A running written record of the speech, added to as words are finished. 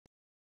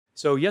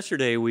So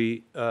yesterday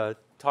we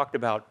talked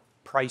about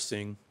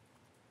pricing,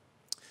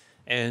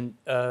 and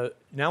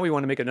now we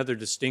want to make another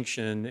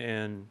distinction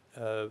and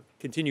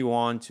continue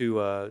on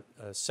to a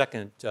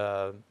second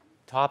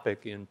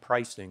topic in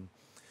pricing.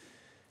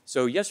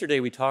 So yesterday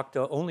we talked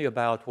only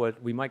about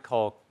what we might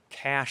call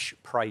cash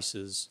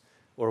prices,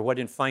 or what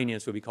in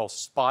finance would be called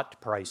spot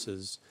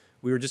prices.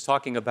 We were just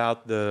talking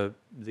about the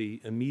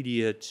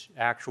immediate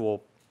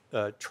actual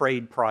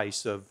trade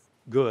price of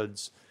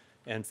goods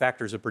and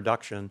factors of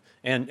production,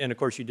 and of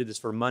course you did this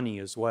for money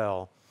as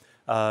well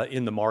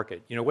in the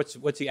market. You know,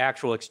 what's the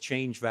actual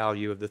exchange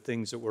value of the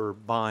things that we're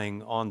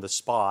buying on the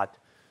spot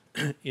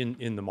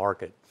in the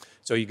market?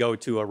 So you go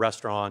to a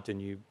restaurant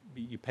and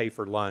you pay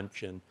for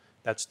lunch, and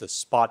that's the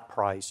spot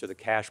price or the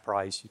cash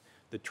price.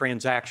 The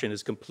transaction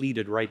is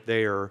completed right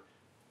there.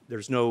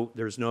 There's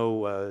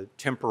no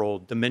temporal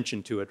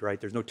dimension to it,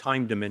 right? There's no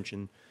time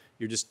dimension.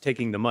 You're just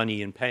taking the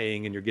money and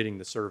paying, and you're getting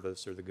the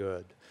service or the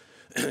good.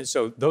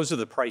 So those are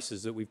the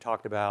prices that we've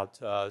talked about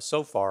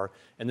so far.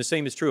 And the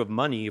same is true of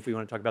money. If we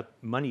want to talk about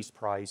money's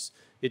price,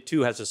 it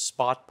too has a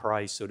spot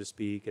price, so to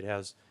speak. It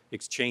has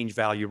exchange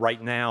value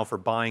right now for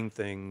buying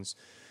things.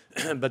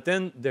 But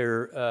then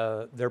there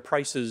are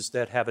prices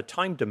that have a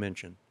time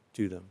dimension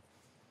to them.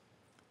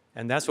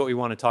 And that's what we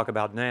want to talk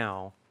about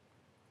now.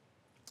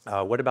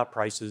 What about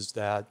prices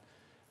that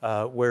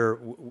where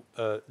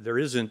there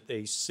isn't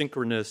a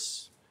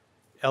synchronous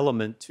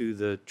element to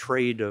the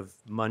trade of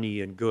money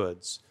and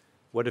goods?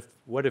 What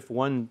if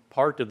one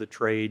part of the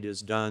trade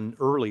is done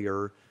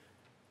earlier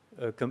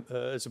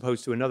as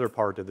opposed to another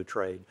part of the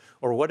trade?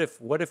 Or what if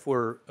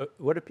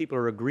people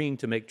are agreeing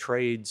to make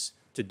trades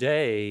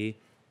today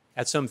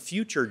at some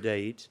future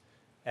date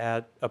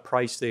at a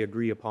price they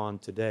agree upon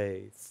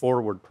today,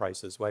 forward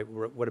prices, right?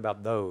 What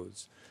about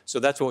those? So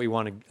that's what we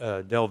want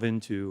to delve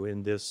into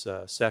in this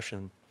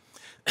session.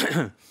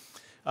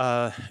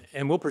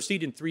 And we'll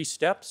proceed in 3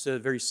 steps,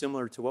 very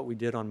similar to what we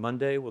did on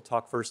Monday. We'll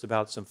talk first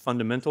about some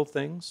fundamental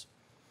things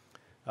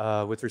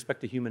with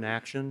respect to human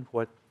action.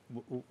 What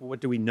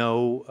do we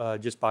know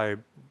just by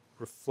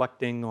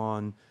reflecting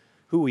on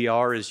who we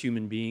are as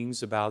human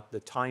beings about the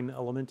time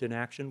element in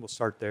action? We'll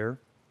start there.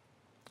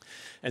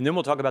 And then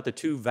we'll talk about the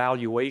 2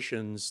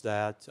 valuations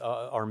that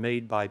are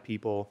made by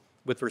people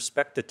with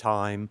respect to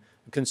time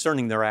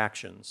concerning their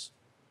actions.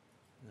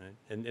 Right?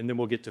 And then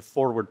we'll get to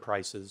forward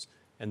prices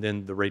and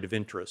then the rate of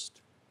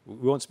interest.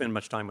 We won't spend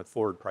much time with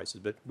forward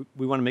prices, but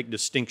we want to make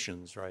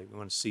distinctions, right? We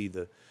want to see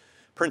the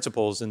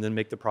principles and then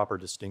make the proper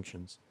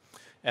distinctions.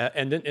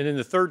 And then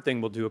the third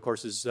thing we'll do, of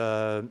course, is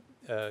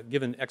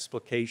give an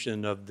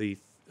explication of the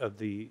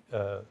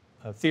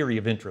theory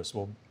of interest.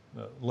 We'll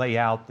lay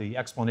out the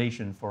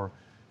explanation for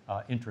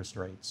interest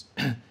rates.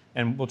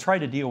 And we'll try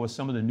to deal with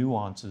some of the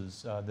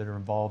nuances that are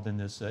involved in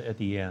this at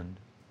the end.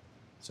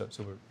 So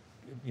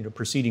we're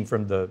proceeding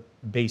from the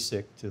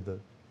basic to the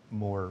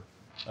more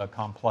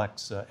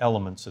complex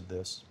elements of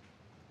this.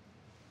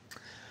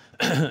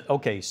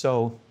 Okay,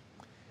 so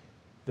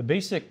the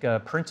basic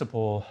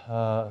principle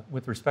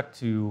with respect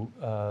to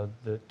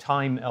the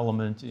time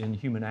element in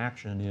human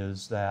action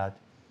is that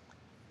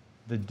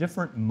the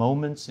different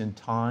moments in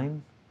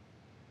time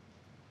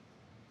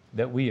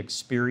that we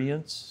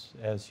experience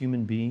as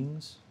human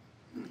beings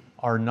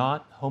are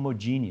not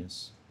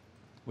homogeneous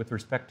with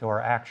respect to our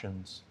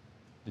actions.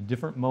 The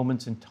different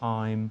moments in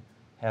time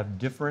have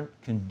different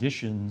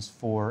conditions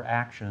for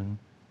action,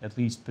 at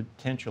least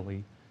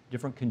potentially,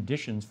 different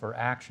conditions for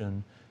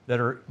action that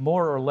are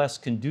more or less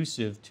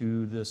conducive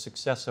to the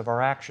success of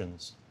our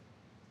actions.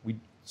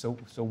 So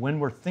when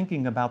we're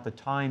thinking about the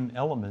time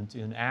element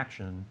in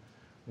action,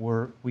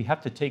 we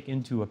have to take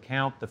into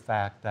account the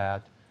fact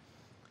that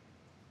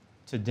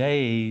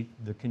today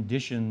the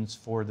conditions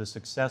for the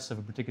success of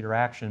a particular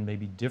action may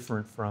be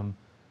different from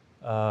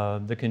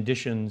the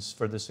conditions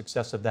for the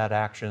success of that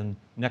action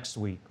next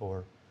week,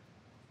 or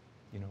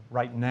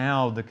right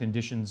now the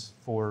conditions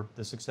for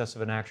the success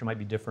of an action might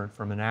be different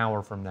from an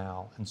hour from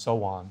now, and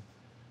so on.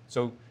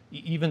 So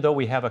even though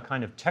we have a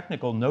kind of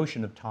technical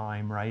notion of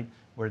time, right,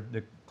 where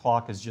the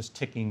clock is just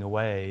ticking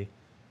away,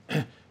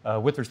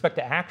 with respect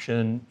to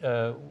action,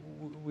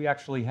 we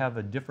actually have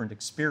a different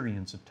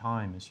experience of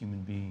time as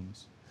human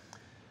beings.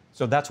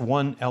 So that's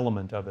one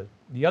element of it.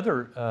 The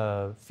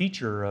other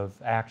feature of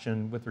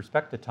action with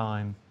respect to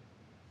time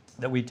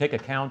that we take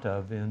account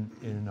of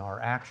in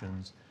our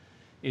actions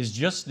is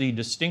just the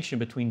distinction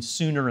between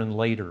sooner and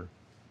later.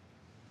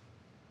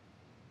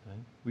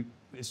 Okay?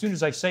 As soon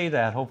as I say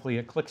that, hopefully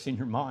it clicks in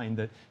your mind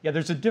that, yeah,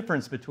 there's a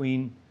difference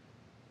between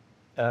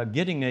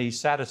getting a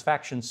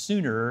satisfaction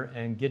sooner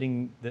and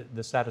getting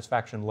the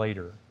satisfaction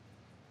later,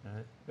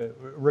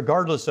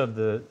 regardless of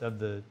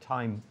the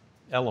time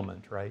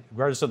element, right?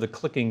 Regardless of the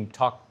clicking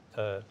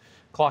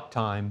clock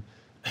time.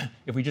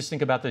 If we just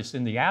think about this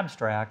in the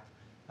abstract,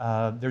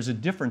 there's a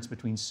difference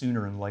between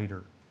sooner and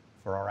later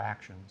for our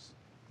actions.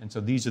 And so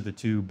these are the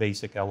 2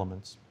 basic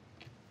elements.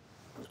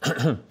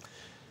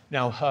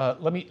 Now,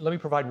 let me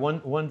provide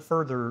one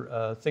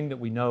further thing that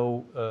we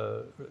know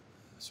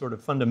sort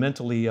of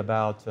fundamentally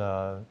about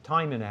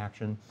time in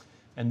action,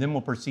 and then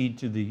we'll proceed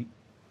to the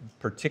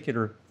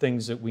particular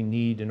things that we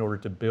need in order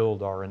to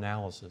build our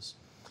analysis.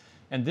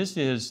 And this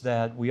is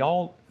that we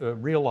all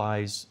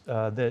realize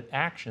that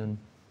action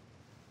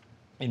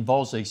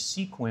involves a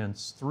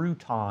sequence through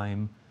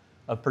time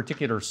of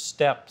particular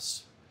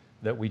steps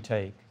that we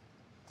take.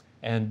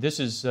 And this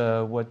is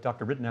what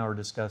Dr. Rittenauer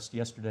discussed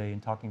yesterday in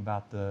talking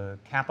about the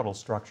capital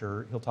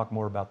structure. He'll talk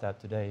more about that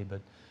today,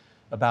 but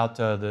about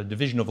the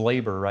division of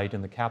labor, right,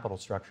 in the capital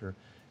structure.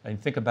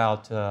 And think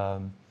about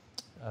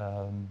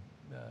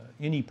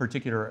any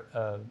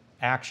particular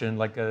action,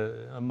 like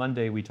on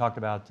Monday we talked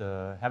about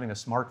having a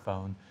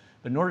smartphone.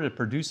 But in order to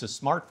produce a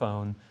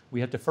smartphone,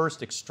 we have to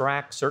first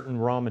extract certain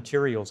raw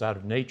materials out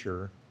of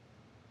nature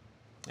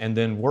and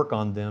then work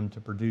on them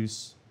to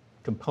produce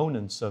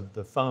components of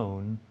the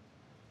phone,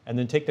 and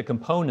then take the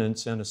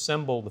components and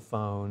assemble the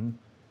phone,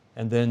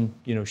 and then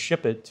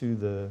ship it to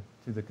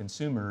the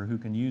consumer, who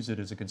can use it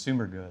as a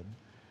consumer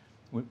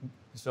good.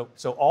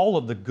 So all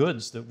of the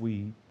goods that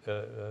we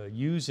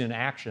use in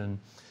action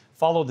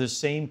follow this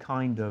same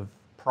kind of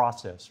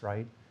process,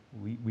 right?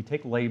 We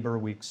take labor,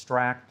 we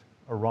extract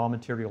a raw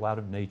material out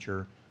of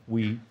nature,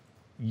 we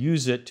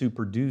use it to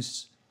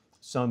produce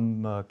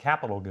some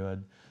capital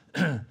good,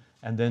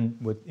 and then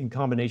in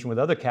combination with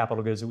other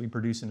capital goods that we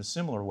produce in a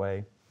similar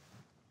way,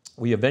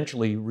 we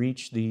eventually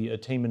reach the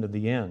attainment of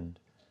the end,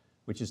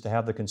 which is to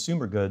have the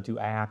consumer good to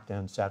act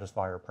and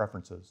satisfy our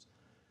preferences.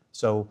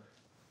 So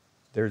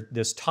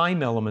this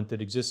time element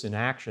that exists in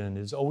action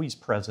is always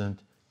present.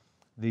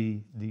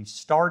 The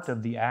start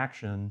of the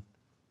action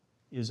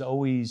is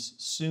always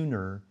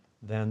sooner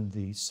than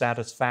the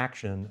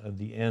satisfaction of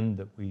the end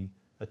that we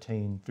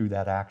attain through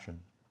that action.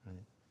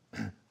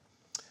 Right?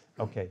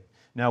 Okay,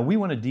 now we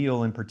want to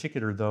deal in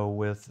particular, though,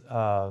 with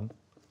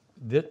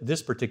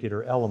this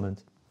particular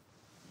element,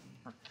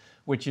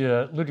 which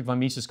Ludwig von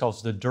Mises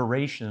calls the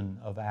duration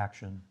of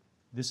action.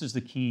 This is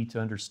the key to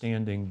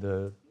understanding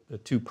the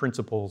two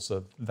principles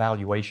of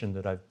valuation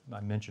that I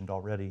mentioned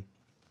already.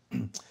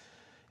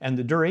 And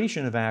the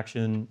duration of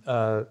action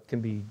can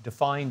be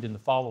defined in the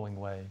following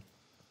way.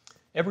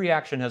 Every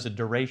action has a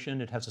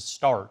duration, it has a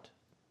start,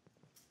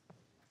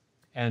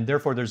 and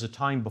therefore there's a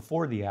time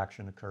before the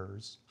action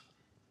occurs,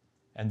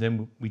 and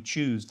then we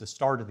choose the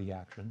start of the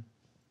action.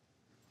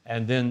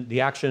 And then the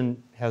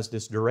action has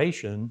this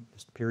duration,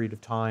 this period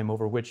of time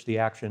over which the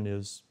action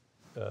is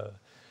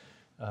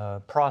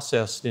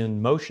processed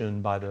in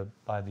motion by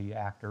the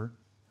actor.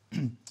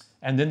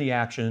 And then the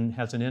action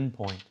has an end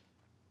point.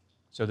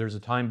 So there's a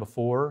time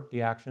before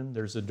the action,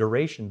 there's a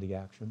duration of the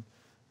action,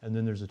 and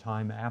then there's a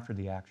time after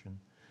the action.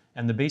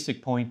 And the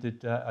basic point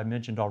that I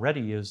mentioned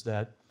already is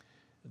that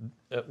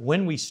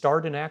when we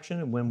start an action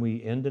and when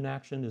we end an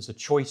action is a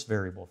choice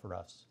variable for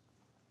us.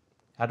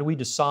 How do we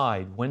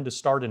decide when to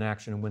start an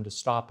action and when to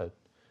stop it?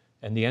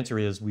 And the answer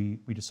is we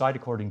decide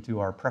according to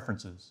our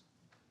preferences.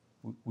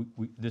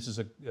 This is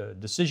a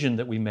decision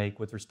that we make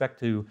with respect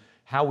to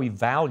how we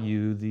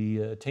value the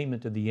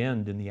attainment of the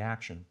end in the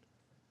action.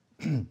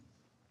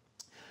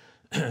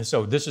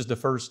 So this is the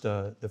first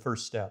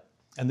step.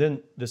 And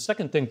then the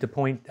second thing to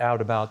point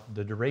out about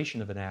the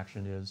duration of an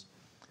action is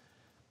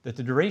that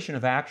the duration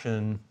of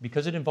action,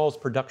 because it involves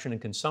production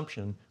and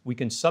consumption, we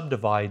can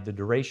subdivide the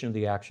duration of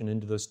the action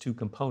into those two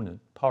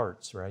component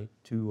parts, right?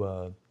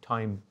 Two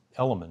time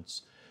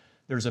elements.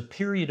 There's a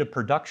period of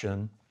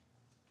production.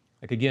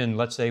 Like again,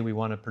 let's say we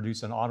want to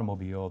produce an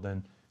automobile,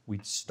 then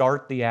we'd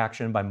start the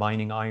action by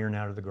mining iron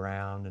out of the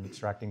ground and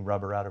extracting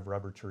rubber out of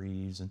rubber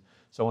trees and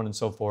so on and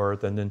so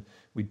forth. And then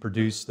we'd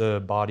produce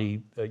the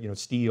body,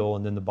 steel,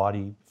 and then the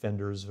body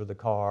fenders for the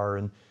car.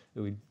 And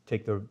we'd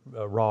take the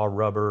raw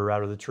rubber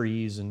out of the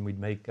trees and we'd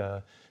make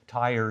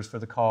tires for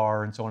the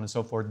car and so on and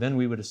so forth. Then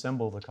we would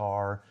assemble the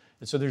car.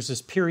 And so there's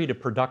this period of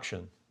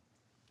production.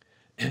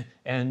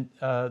 And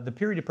the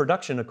period of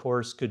production, of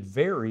course, could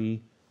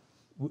vary.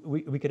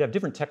 We could have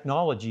different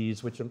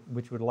technologies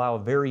which would allow a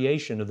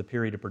variation of the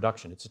period of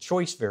production. It's a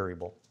choice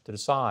variable to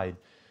decide.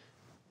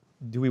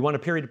 Do we want a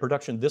period of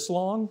production this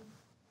long?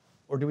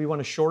 Or do we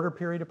want a shorter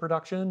period of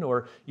production?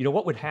 Or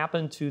what would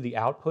happen to the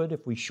output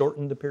if we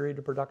shortened the period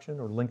of production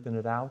or lengthen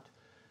it out?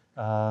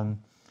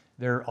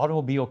 There are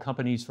automobile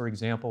companies, for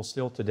example,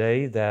 still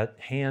today that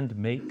hand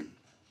make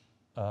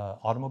the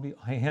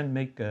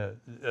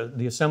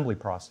assembly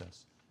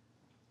process.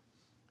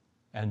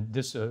 And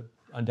this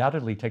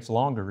undoubtedly takes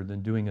longer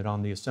than doing it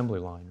on the assembly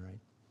line,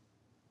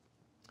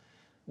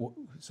 right?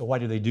 So why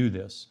do they do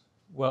this?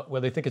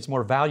 Well, they think it's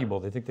more valuable.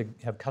 They think they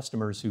have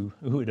customers who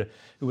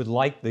would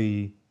like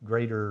the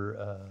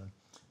greater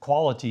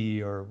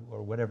quality or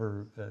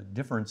whatever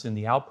difference in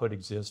the output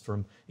exists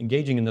from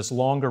engaging in this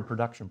longer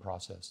production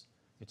process.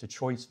 It's a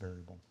choice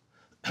variable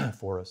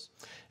for us.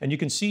 And you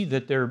can see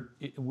that there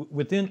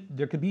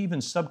could be even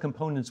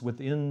subcomponents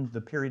within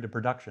the period of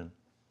production.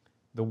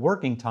 The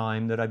working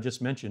time that I've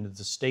just mentioned is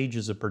the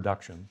stages of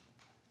production.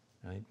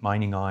 Right?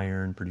 Mining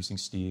iron, producing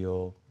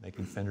steel,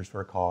 making fenders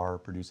for a car,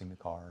 producing the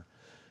car.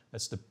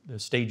 That's the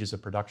stages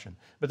of production.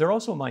 But there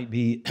also might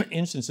be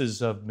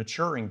instances of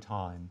maturing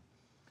time.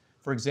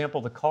 For example,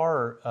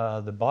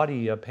 the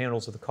body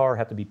panels of the car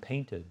have to be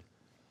painted.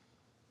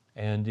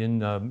 And in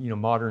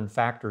modern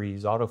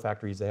factories, auto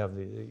factories, they have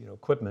the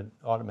equipment,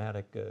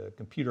 automatic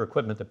computer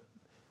equipment that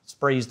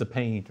sprays the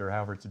paint or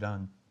however it's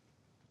done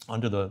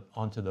onto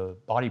the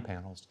body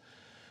panels.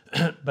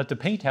 But the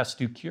paint has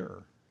to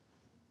cure.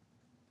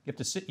 You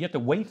have to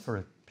wait for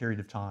a period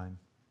of time.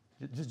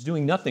 Just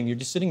doing nothing. You're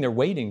just sitting there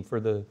waiting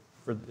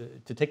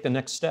to take the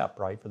next step,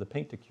 right, for the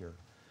paint to cure.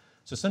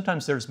 So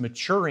sometimes there's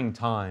maturing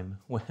time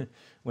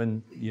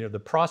when the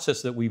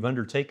process that we've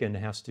undertaken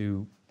has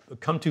to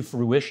come to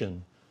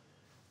fruition.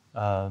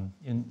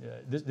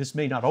 This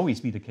may not always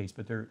be the case,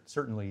 but there are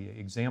certainly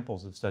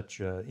examples of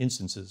such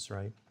instances,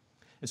 right?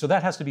 And so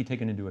that has to be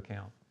taken into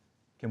account.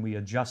 Can we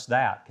adjust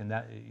that? Can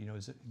that,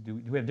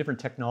 do we have different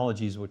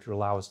technologies which will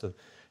allow us to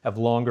have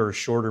longer or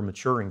shorter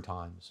maturing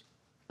times?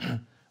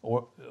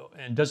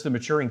 And does the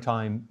maturing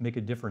time make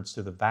a difference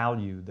to the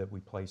value that we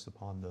place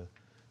upon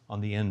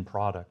the end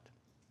product?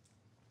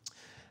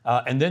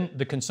 And then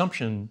the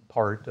consumption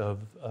part of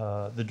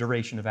the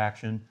duration of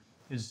action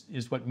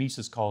is what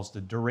Mises calls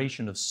the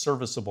duration of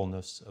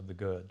serviceableness of the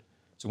good.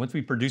 So once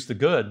we produce the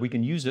good, we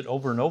can use it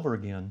over and over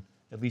again,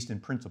 at least in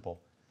principle.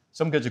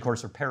 Some goods, of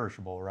course, are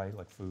perishable, right,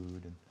 like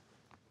food.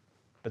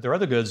 But there are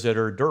other goods that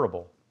are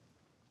durable.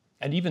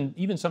 And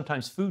even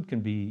sometimes food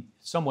can be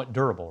somewhat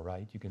durable,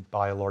 right? You can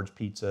buy a large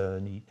pizza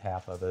and eat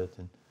half of it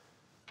and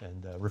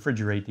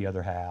refrigerate the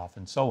other half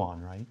and so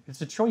on, right?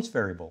 It's a choice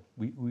variable.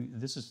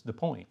 This is the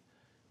point.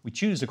 We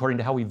choose according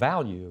to how we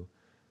value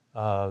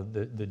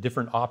the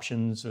different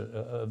options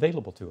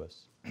available to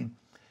us.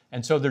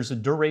 And so there's a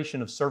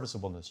duration of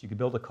serviceableness. You could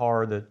build a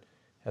car that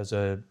has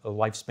a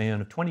lifespan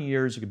of 20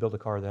 years. You could build a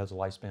car that has a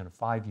lifespan of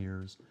 5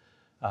 years.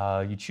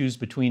 You choose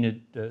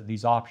between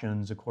these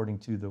options according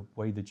to the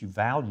way that you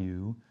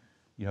value.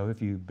 If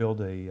you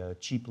build a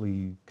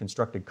cheaply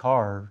constructed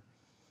car,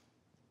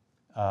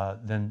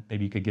 then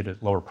maybe you could get a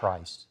lower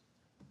price.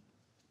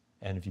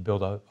 And if you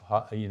build a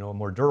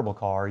more durable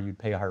car, you'd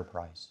pay a higher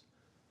price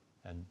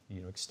and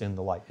extend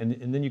the life.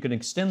 And then you can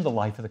extend the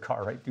life of the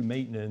car, right, through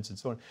maintenance and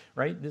so on,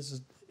 right? This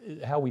is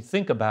how we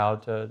think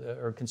about,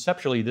 or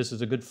conceptually, this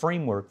is a good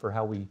framework for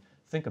how we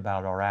think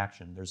about our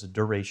action. There's a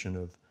duration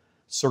of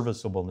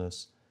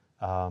serviceableness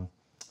of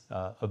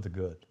the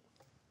good.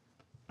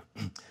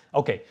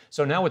 Okay,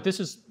 so now with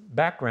this as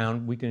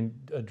background, we can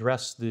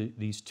address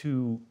these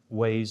two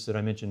ways that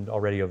I mentioned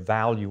already of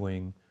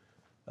valuing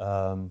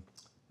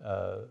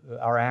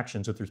our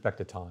actions with respect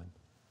to time.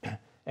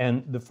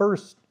 And the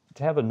first,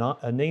 to have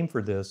a name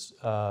for this,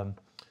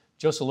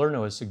 Joe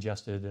Salerno has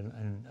suggested,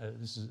 and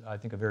this is, I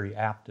think, a very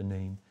apt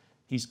name.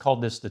 He's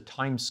called this the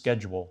time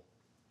schedule.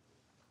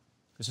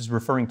 This is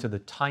referring to the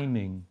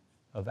timing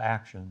of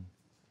action.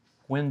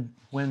 When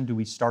do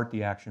we start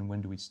the action?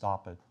 When do we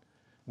stop it?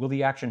 Will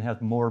the action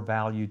have more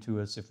value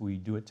to us if we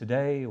do it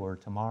today or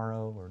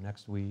tomorrow or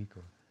next week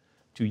or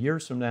 2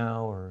 years from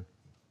now or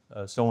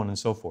so on and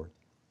so forth?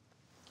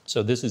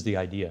 So this is the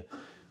idea.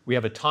 We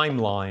have a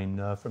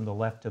timeline from the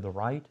left to the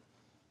right.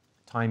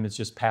 Time is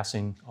just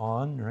passing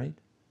on, right?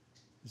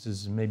 This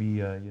is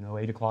maybe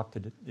 8 o'clock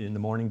in the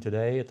morning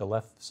today at the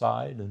left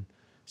side, and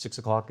 6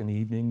 o'clock in the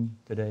evening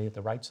today at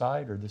the right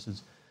side, or this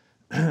is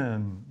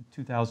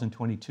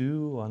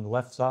 2022 on the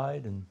left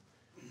side and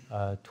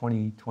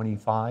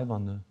 2025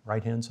 on the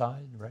right-hand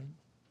side, right?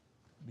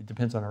 It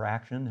depends on our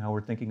action, how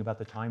we're thinking about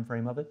the time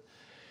frame of it.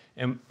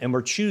 And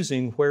we're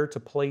choosing where to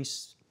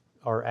place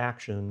our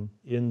action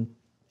in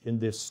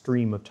this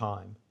stream of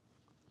time.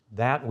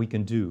 That we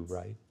can do,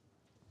 right?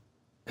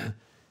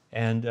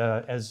 And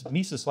as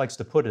Mises likes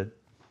to put it,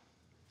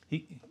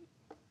 he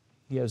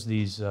has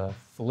these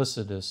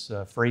felicitous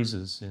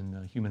phrases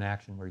in human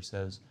action where he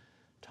says,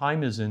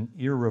 time is an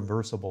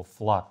irreversible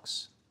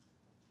flux.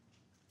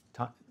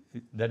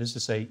 That is to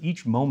say,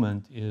 each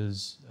moment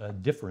is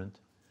different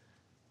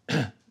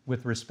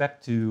with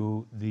respect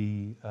to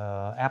the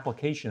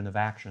application of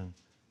action,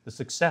 the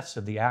success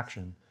of the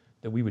action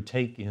that we would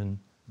take in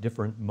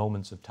different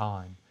moments of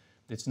time.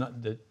 It's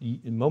not that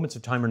moments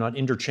of time are not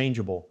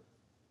interchangeable.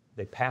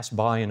 They pass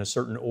by in a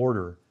certain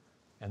order,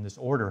 and this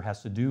order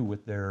has to do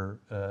with their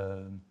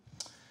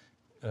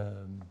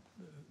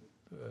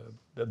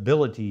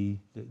ability,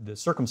 the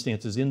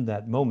circumstances in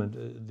that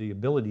moment, the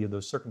ability of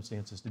those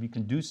circumstances to be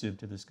conducive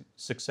to the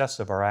success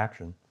of our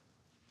action.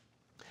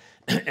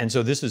 And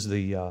so this is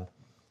the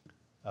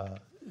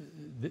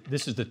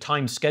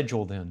time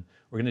schedule then.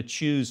 We're going to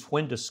choose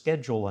when to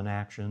schedule an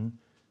action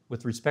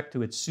with respect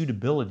to its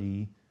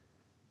suitability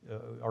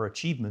or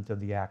achievement of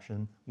the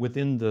action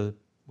within the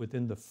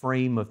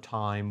frame of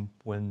time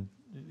when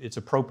it's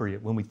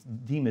appropriate, when we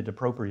deem it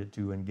appropriate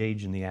to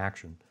engage in the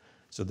action.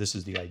 So this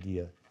is the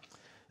idea.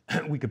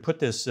 We could put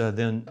this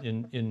then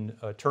in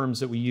terms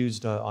that we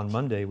used on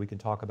Monday. We can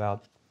talk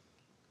about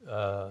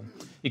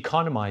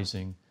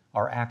economizing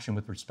our action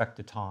with respect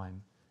to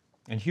time.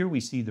 And here we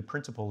see the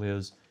principle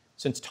is,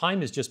 since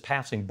time is just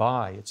passing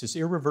by, it's this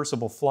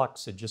irreversible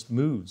flux, it just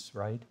moves,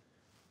 right?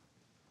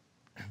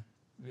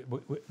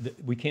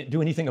 We can't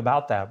do anything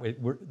about that.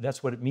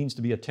 That's what it means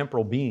to be a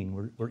temporal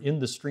being. We're in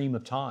the stream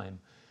of time,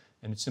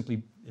 and it's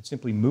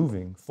simply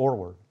moving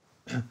forward.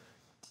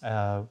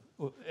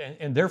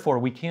 And therefore,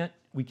 we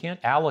can't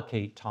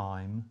allocate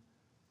time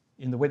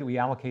in the way that we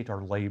allocate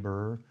our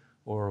labor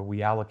or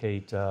we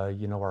allocate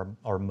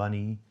our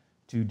money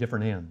to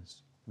different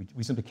ends.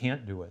 We simply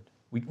can't do it.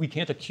 We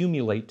can't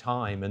accumulate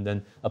time and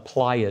then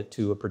apply it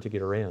to a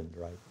particular end,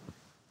 right?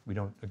 We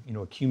don't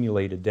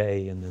accumulate a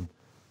day and then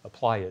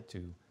apply it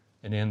to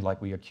an end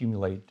like we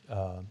accumulate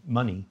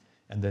money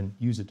and then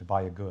use it to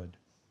buy a good.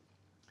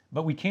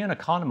 But we can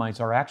economize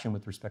our action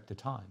with respect to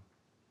time.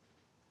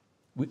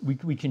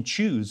 We can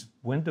choose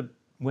when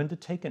to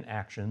take an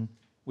action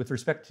with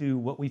respect to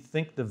what we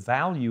think the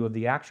value of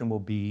the action will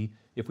be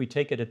if we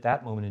take it at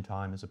that moment in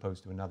time as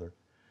opposed to another.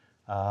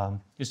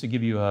 Just to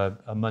give you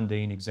a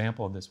mundane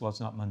example of this, well, it's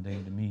not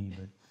mundane to me,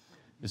 but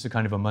this is a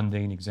kind of a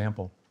mundane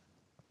example.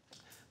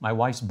 My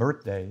wife's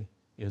birthday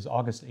is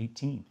August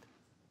 18th.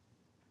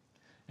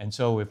 And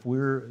so if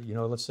we're,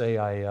 let's say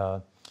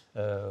I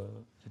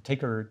take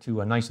her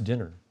to a nice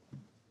dinner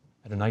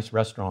at a nice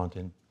restaurant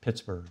in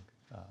Pittsburgh,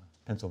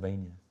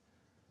 Pennsylvania.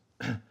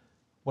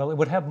 Well, it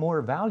would have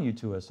more value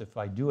to us if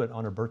I do it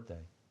on her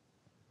birthday.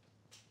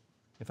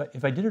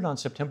 If I did it on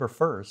September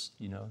 1st,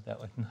 that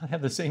would not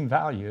have the same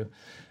value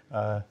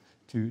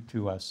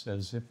to us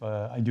as if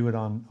I do it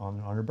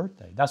on her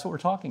birthday. That's what we're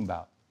talking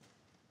about.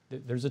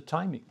 There's a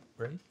timing,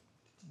 right?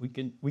 We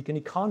can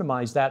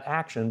economize that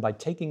action by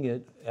taking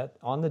it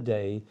on the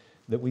day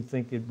that we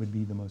think it would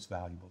be the most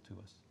valuable to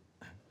us.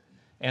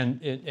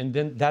 And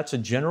then that's a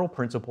general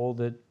principle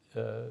that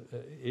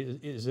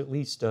is at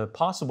least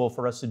possible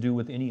for us to do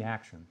with any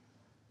action.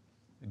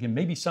 Again,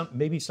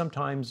 maybe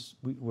sometimes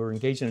we're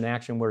engaged in an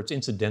action where it's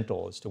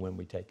incidental as to when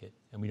we take it,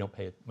 and we don't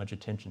pay much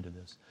attention to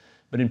this.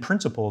 But in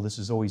principle, this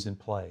is always in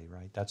play,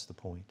 right? That's the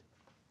point.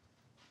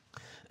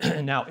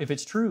 Now, if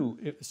it's true,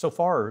 so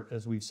far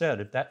as we've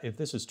said, if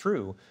this is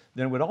true,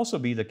 then it would also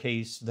be the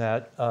case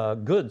that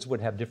goods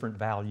would have different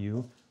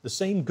value. The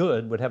same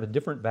good would have a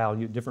different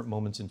value at different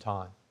moments in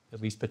time,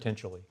 at least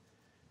potentially.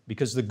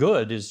 Because the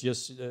good is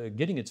just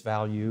getting its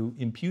value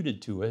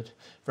imputed to it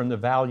from the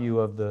value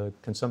of the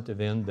consumptive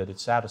end that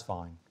it's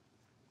satisfying.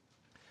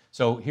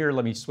 So here,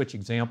 let me switch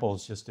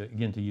examples just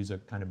to use a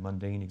kind of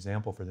mundane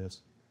example for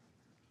this.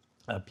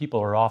 People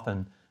are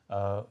often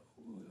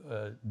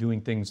doing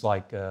things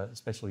like,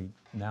 especially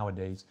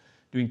nowadays,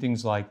 doing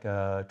things like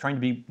trying to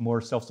be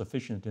more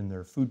self-sufficient in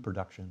their food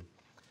production.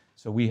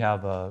 So we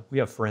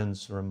have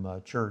friends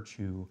from church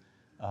who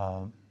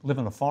live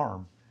on a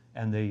farm,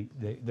 and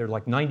they're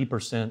like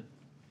 90%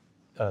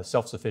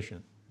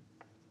 self-sufficient.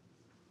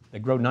 They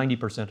grow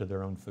 90% of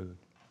their own food.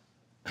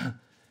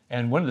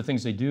 And one of the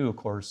things they do, of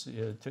course,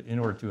 in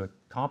order to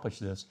accomplish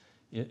this,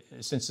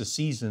 since the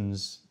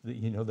seasons,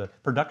 the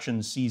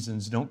production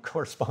seasons don't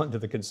correspond to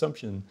the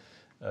consumption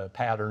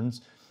patterns,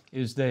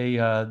 is they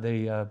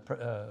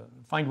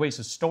find ways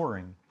of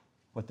storing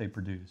what they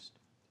produced.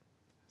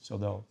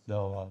 So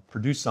they'll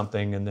produce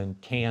something and then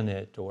can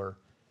it, or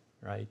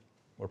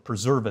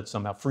preserve it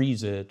somehow,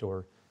 freeze it,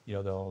 or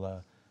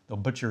they'll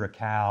butcher a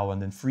cow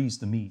and then freeze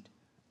the meat,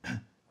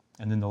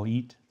 and then they'll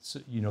eat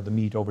the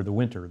meat over the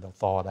winter. They'll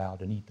thaw it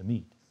out and eat the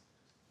meat.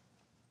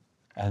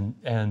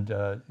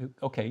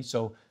 Okay,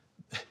 so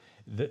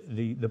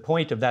the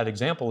point of that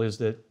example is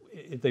that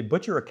if they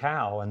butcher a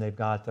cow and they've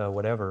got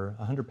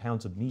 100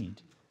 pounds of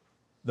meat,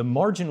 the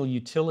marginal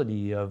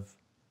utility of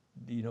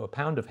a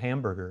pound of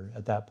hamburger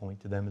at that point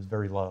to them is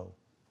very low.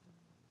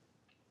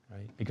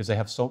 Right? Because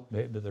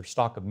their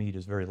stock of meat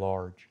is very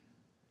large.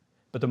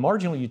 But the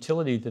marginal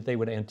utility that they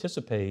would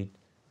anticipate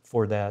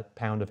for that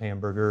pound of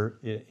hamburger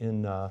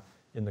in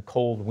the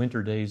cold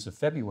winter days of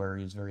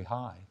February is very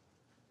high.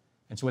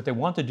 And so what they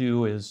want to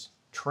do is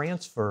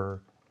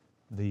transfer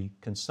the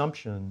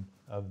consumption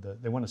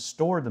they want to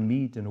store the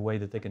meat in a way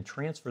that they can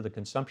transfer the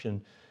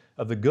consumption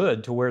of the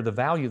good to where the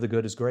value of the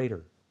good is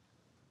greater.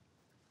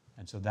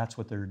 And so that's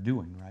what they're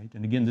doing, right?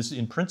 And again, this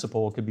in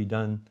principle could be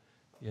done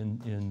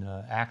in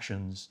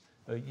actions,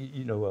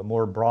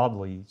 more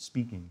broadly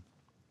speaking.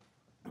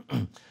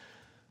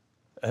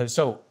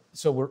 So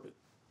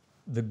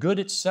the good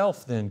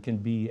itself then can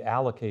be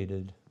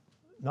allocated,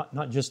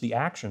 not just the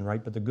action,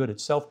 right, but the good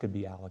itself could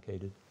be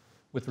allocated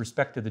with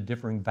respect to the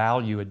differing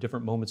value at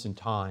different moments in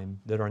time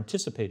that are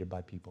anticipated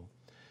by people.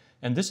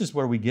 And this is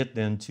where we get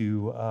then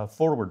to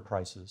forward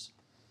prices.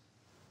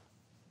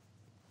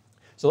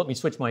 So let me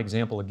switch my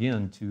example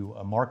again to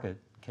a market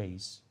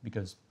case,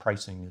 because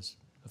pricing is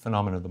a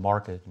phenomenon of the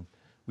market, and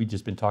we've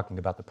just been talking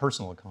about the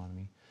personal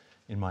economy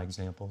in my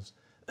examples.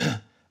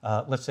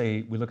 Let's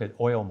say we look at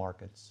oil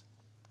markets.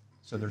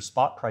 So there's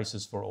spot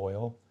prices for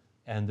oil,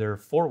 and there are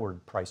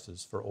forward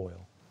prices for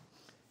oil.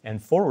 And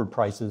forward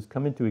prices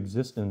come into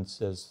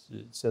existence, as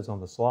it says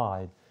on the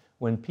slide,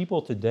 when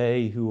people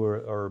today who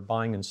are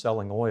buying and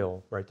selling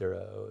oil, right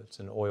there, it's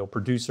an oil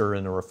producer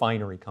and a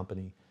refinery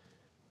company,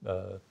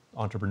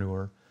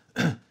 entrepreneur.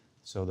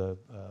 So the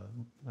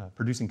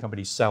producing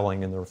company's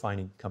selling and the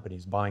refining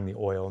company's buying the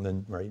oil and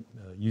then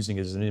using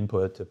it as an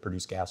input to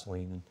produce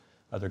gasoline and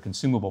other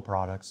consumable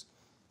products.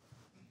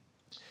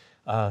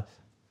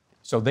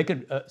 So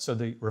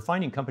the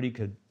refining company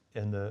could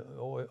the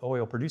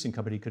oil producing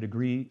company could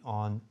agree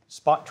on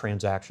spot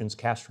transactions,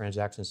 cash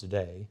transactions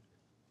today,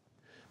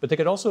 but they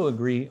could also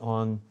agree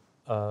on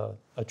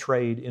a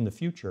trade in the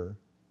future,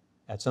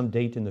 at some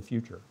date in the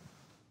future.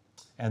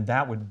 And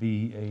that would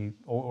be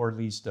or at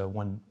least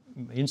one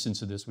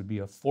instance of this would be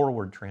a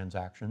forward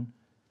transaction,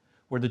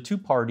 where the two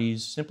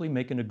parties simply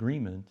make an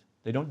agreement.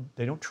 They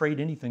don't trade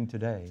anything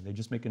today. They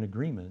just make an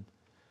agreement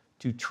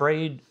to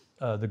trade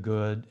the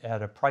good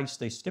at a price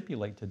they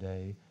stipulate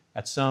today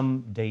at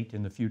some date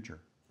in the future.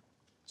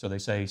 So they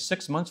say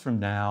 6 months from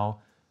now,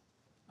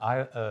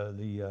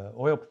 the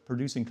oil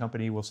producing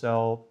company will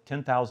sell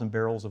 10,000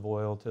 barrels of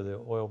oil to the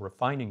oil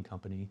refining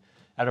company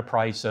at a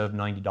price of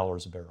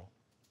 $90 a barrel.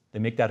 They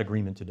make that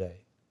agreement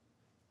today.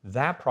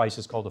 That price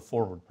is called a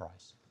forward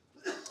price.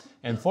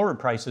 And forward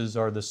prices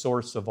are the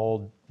source of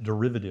all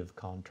derivative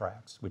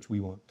contracts, which we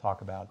won't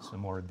talk about. It's a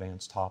more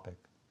advanced topic.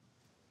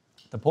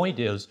 The point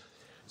is,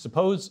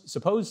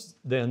 suppose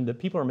then that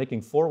people are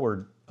making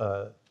forward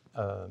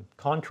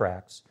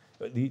contracts.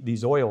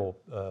 These oil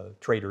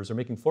traders are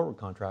making forward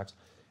contracts,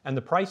 and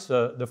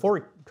the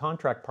forward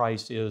contract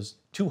price is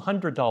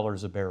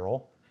 $200 a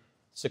barrel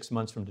 6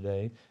 months from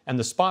today, and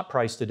the spot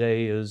price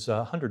today is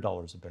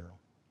 $100 a barrel.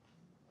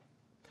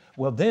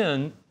 Well,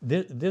 then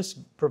this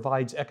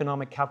provides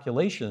economic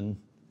calculation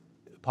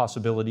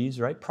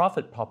possibilities, right?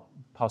 Profit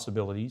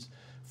possibilities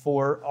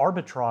for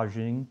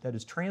arbitraging, that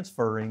is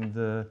transferring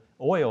the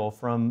oil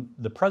from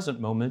the present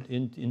moment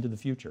into the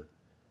future.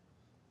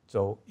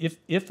 So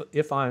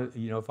if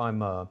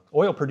I'm a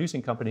oil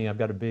producing company, I've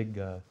got a big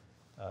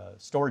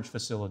storage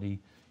facility,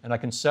 and I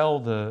can sell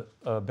the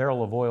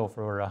barrel of oil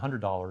for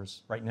 $100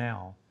 right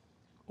now,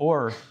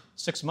 or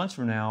 6 months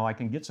from now, I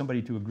can get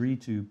somebody to agree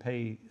to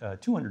pay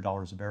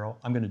 $200 a barrel.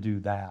 I'm going to do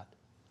that.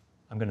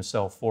 I'm going to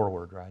sell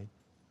forward, right?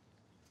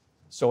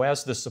 So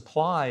as the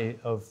supply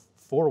of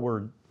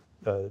forward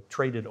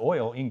traded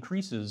oil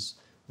increases,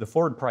 the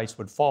forward price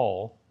would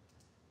fall.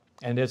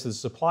 And as the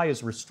supply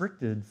is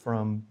restricted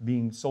from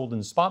being sold in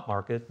the spot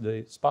market,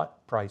 the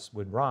spot price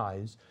would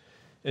rise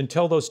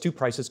until those two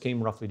prices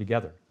came roughly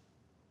together.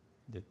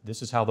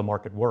 This is how the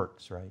market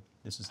works, right?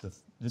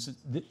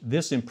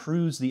 This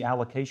improves the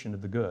allocation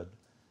of the good.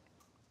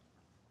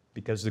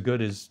 Because the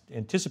good is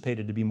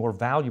anticipated to be more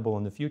valuable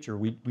in the future,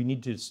 we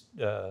need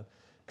to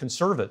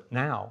conserve it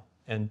now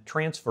and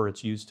transfer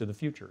its use to the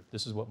future.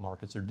 This is what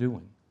markets are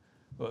doing,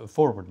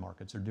 forward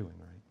markets are doing,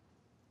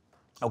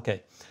 right?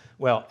 Okay,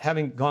 well,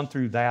 having gone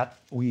through that,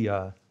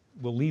 we'll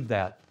leave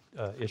that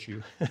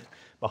issue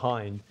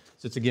behind,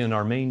 since again,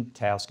 our main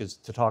task is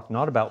to talk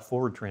not about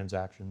forward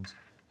transactions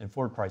and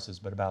forward prices,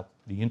 but about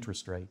the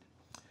interest rate.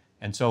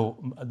 And so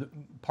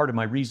part of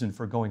my reason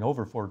for going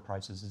over forward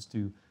prices is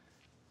to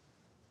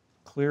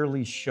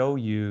clearly show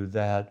you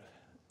that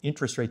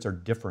interest rates are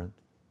different.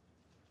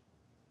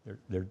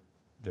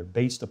 They're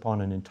based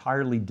upon an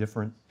entirely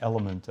different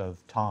element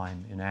of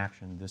time in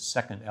action, this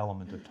second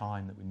element of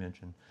time that we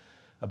mentioned,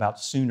 about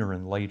sooner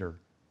and later.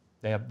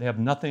 They have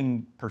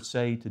nothing per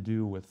se to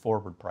do with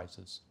forward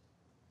prices.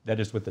 That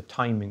is, with the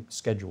timing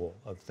schedule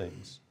of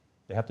things.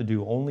 They have to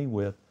do only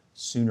with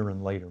sooner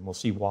and later. And we'll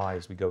see why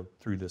as we go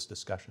through this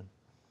discussion.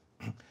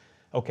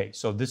 Okay,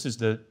 so this is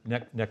the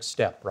next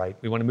step, right?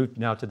 We want to move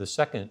now to the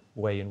second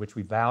way in which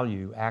we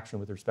value action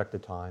with respect to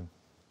time.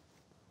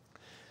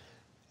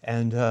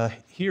 And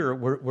here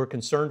we're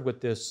concerned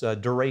with this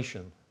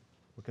duration.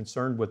 We're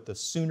concerned with the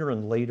sooner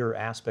and later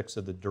aspects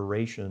of the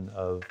duration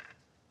of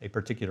a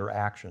particular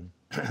action.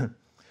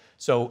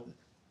 So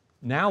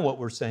now what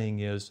we're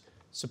saying is,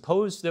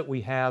 suppose that we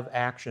have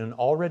action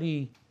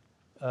already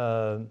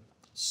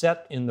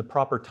set in the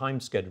proper time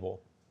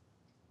schedule.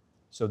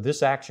 So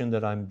this action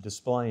that I'm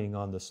displaying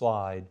on the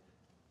slide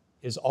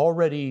is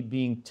already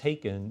being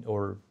taken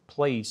or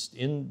placed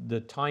in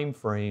the time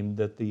frame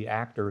that the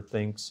actor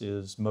thinks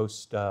is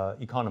most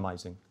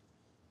economizing.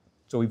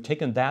 So we've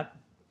taken that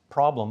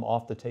problem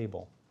off the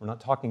table. We're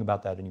not talking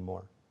about that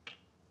anymore.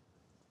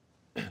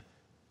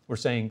 We're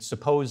saying,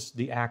 suppose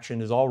the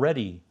action is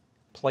already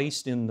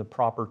placed in the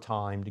proper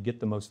time to get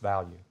the most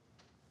value.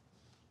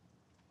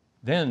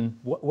 Then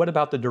what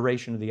about the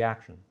duration of the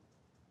action?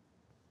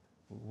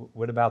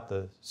 What about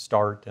the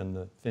start and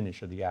the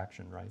finish of the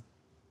action, right?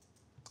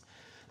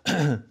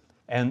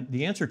 And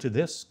the answer to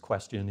this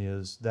question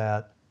is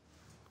that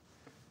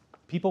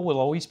people will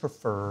always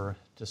prefer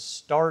to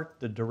start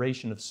the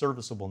duration of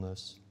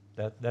serviceableness,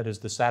 that is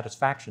the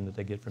satisfaction that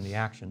they get from the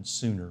action,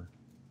 sooner.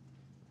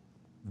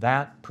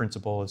 That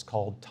principle is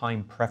called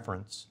time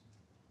preference.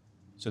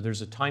 So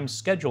there's a time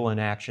schedule in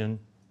action.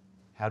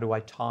 How do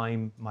I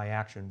time my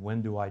action?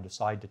 When do I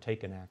decide to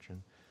take an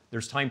action?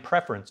 There's time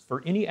preference.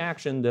 For any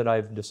action that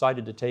I've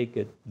decided to take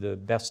at the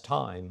best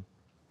time,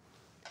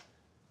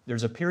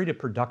 there's a period of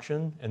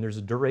production and there's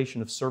a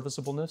duration of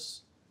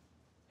serviceableness,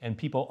 and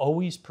people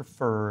always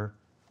prefer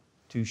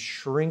to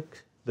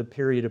shrink the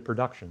period of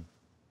production.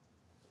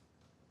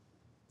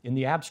 In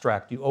the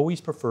abstract, you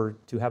always prefer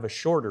to have a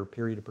shorter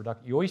period of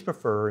production. You always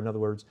prefer, in other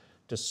words,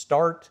 to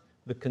start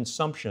the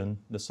consumption,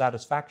 the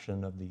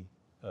satisfaction of the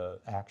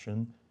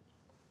action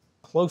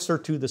closer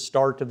to the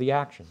start of the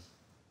action.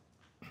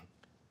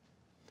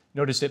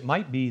 Notice it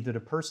might be that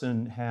a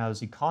person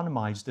has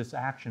economized this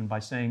action by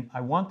saying, I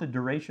want the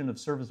duration of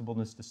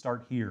serviceableness to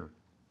start here.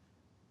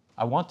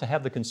 I want to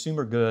have the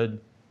consumer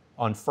good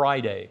on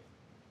Friday.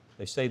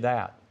 They say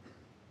that.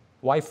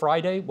 Why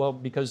Friday? Well,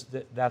 because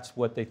that's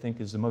what they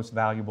think is the most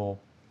valuable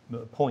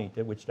point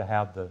at which to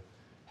have the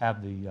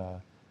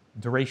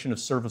duration of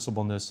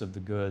serviceableness of the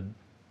good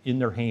in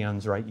their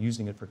hands, right,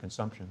 using it for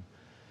consumption,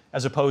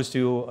 as opposed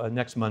to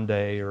next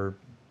Monday or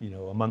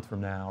a month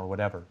from now or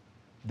whatever.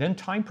 Then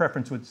time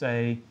preference would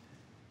say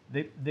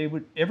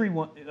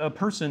a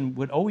person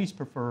would always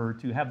prefer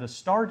to have the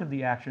start of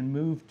the action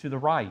move to the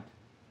right.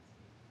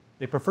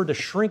 They prefer to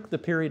shrink the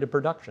period of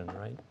production,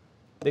 right?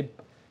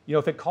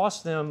 If it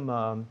costs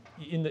them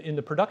in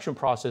the production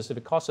process, if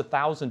it costs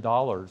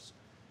 $1,000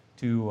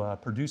 to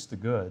produce the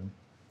good,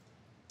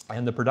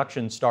 and the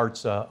production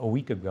starts a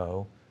week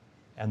ago,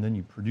 and then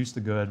you produce the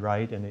good,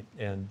 right,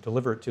 and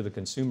deliver it to the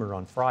consumer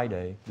on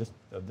Friday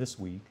of this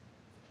week,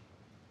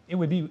 it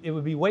would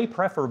be way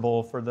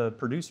preferable for the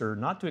producer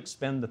not to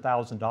expend the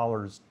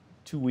 $1,000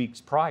 2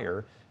 weeks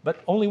prior,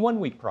 but only 1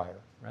 week prior,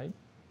 right?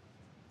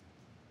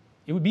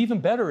 It would be even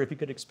better if you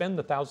could expend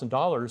the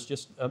 $1,000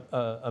 just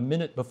a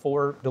minute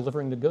before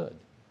delivering the good.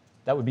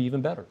 That would be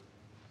even better.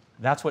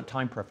 That's what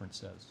time preference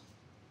says.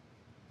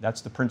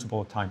 That's the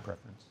principle of time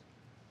preference.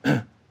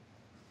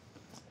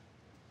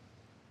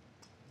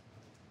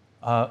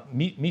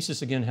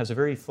 Mises, again, has a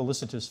very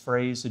felicitous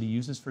phrase that he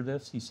uses for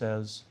this. He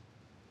says,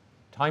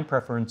 time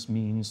preference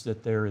means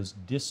that there is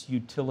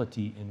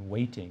disutility in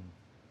waiting.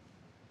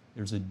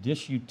 There's a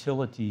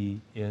disutility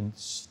in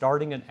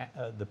starting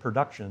the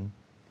production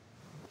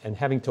and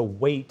having to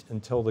wait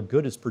until the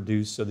good is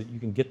produced so that you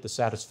can get the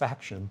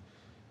satisfaction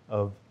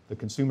of the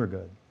consumer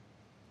good.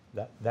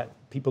 That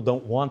people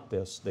don't want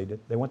this.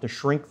 They want to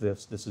shrink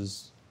this. This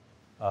is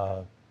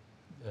a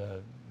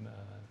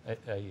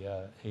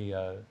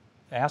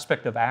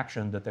aspect of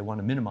action that they want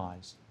to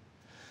minimize.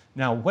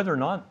 Now, whether or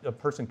not a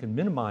person can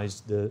minimize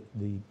the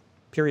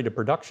period of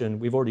production,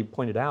 we've already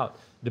pointed out,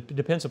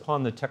 depends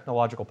upon the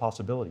technological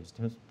possibilities,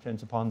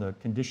 depends upon the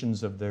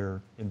conditions of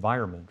their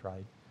environment,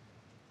 right?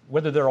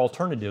 Whether there are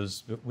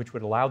alternatives which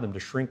would allow them to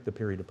shrink the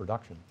period of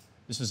production.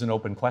 This is an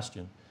open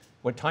question.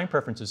 What time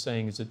preference is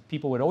saying is that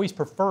people would always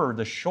prefer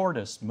the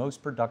shortest,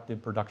 most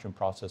productive production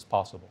process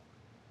possible.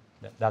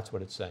 That's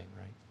what it's saying,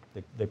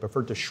 right? They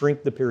prefer to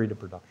shrink the period of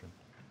production.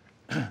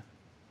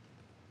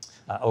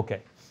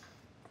 Okay.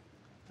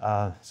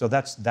 So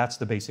that's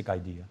the basic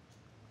idea.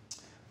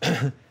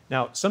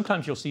 Now,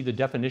 sometimes you'll see the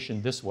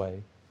definition this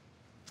way.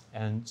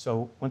 And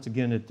so, once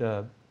again,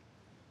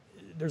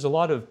 there's a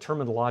lot of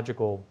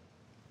terminological,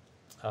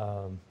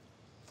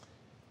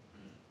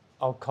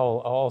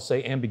 I'll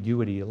say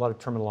ambiguity, a lot of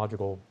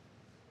terminological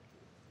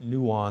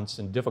nuance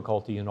and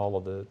difficulty in all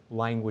of the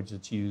language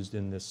that's used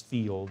in this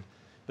field.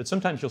 But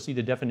sometimes you'll see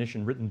the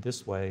definition written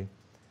this way,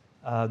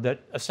 that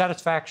a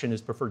satisfaction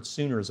is preferred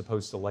sooner as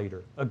opposed to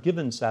later. A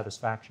given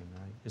satisfaction,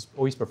 right, is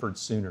always preferred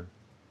sooner.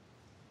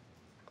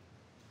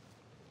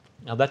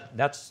 Now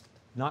that's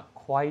not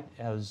quite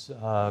as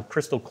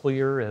crystal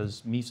clear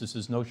as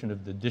Mises's notion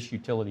of the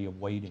disutility of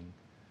waiting.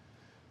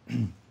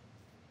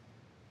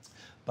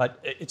 But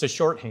it's a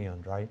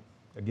shorthand, right?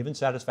 A given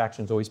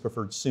satisfaction is always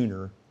preferred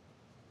sooner.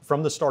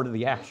 From the start of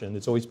the action,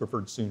 it's always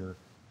preferred sooner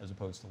as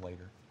opposed to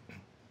later.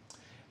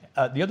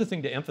 The other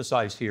thing to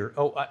emphasize here,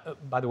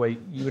 by the way,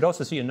 you would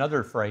also see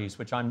another phrase,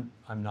 which I'm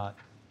not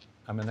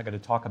going to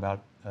talk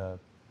about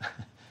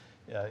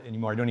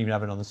anymore. I don't even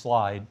have it on the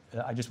slide.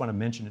 I just want to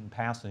mention it in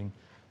passing.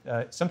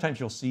 Sometimes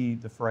you'll see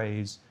the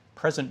phrase,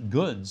 present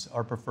goods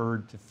are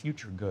preferred to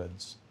future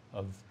goods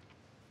of,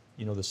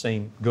 the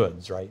same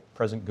goods, right?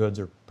 Present goods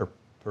are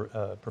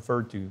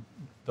preferred to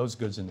those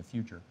goods in the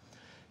future.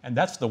 And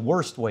that's the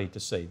worst way to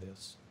say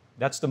this.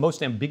 That's the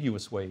most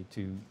ambiguous way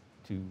to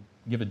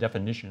give a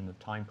definition of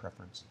time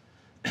preference.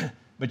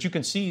 But you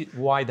can see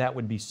why that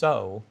would be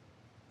so.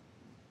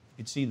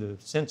 You can see the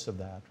sense of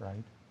that,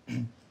 right?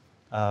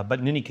 But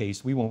in any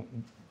case, we won't,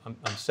 I'm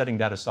setting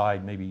that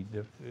aside. Maybe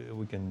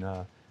we can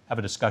have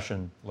a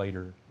discussion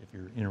later if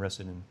you're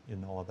interested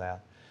in all of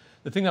that.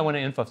 The thing I want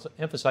to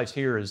emphasize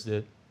here is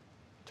that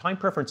time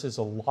preference is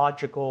a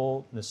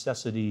logical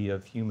necessity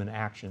of human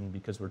action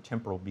because we're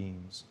temporal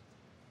beings.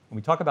 When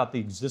we talk about the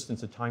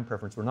existence of time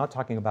preference, we're not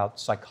talking about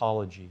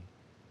psychology.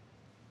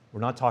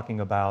 We're not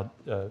talking about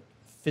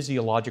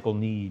physiological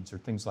needs or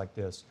things like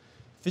this.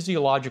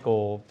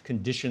 Physiological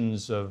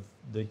conditions of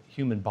the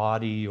human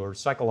body or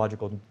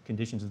psychological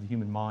conditions of the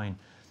human mind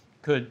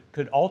could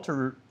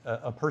alter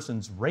a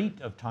person's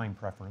rate of time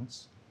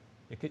preference.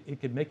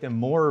 It could make them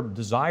more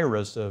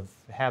desirous of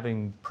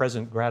having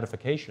present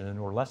gratification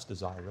or less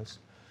desirous.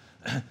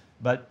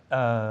 But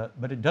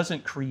it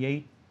doesn't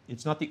create,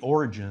 it's not the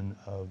origin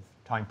of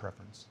time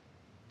preference.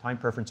 Time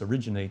preference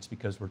originates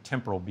because we're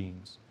temporal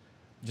beings.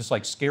 Just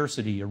like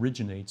scarcity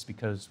originates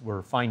because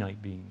we're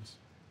finite beings.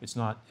 It's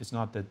not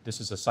that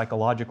this is a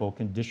psychological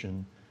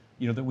condition,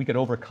 that we could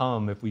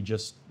overcome if we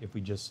just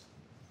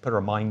put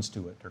our minds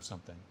to it or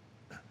something.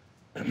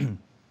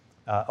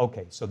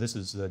 Okay, so this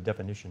is the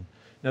definition.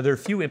 Now there are a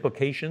few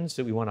implications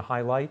that we want to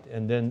highlight,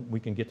 and then we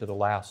can get to the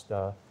last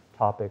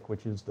topic,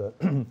 which is the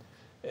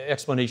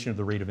explanation of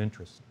the rate of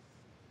interest.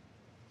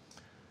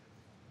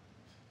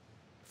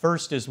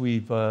 First, as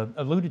we've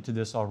alluded to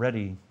this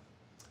already,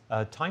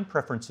 time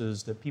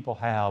preferences that people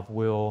have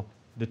will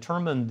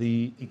determine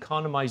the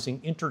economizing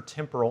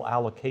intertemporal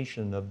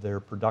allocation of their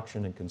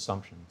production and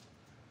consumption.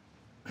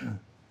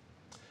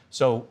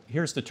 So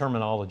here's the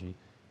terminology.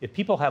 If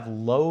people have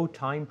low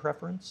time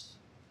preference,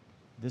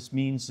 this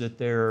means that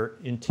their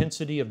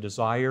intensity of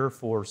desire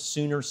for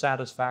sooner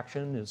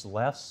satisfaction is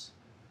less.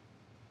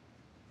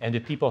 And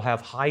if people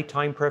have high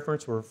time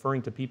preference, we're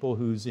referring to people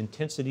whose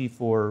intensity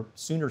for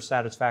sooner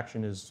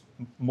satisfaction is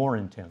more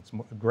intense,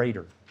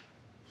 greater.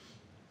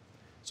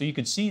 So you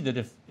can see that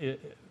if,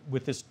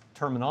 with this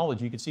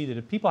terminology, you can see that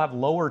if people have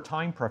lower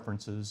time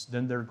preferences,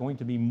 then they're going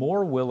to be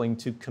more willing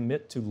to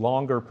commit to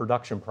longer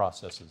production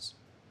processes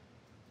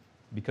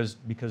because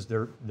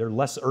they're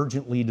less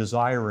urgently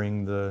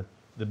desiring the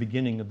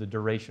beginning of the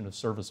duration of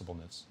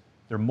serviceableness.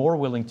 They're more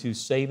willing to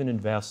save and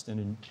invest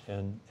and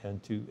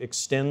to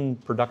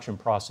extend production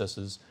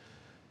processes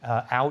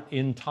out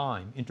in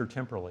time,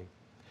 intertemporally.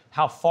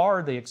 How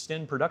far they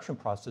extend production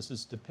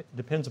processes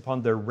depends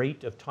upon their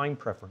rate of time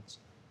preference,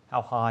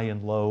 how high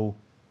and low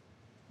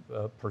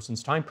a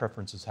person's time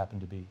preferences happen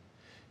to be.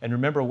 And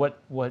remember,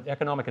 what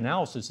economic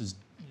analysis is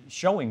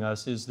showing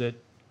us is that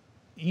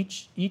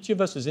each of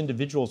us as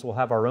individuals will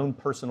have our own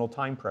personal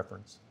time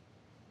preference.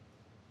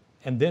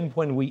 And then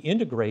when we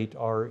integrate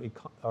our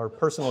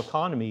personal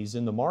economies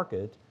in the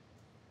market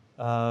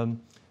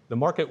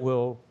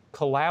will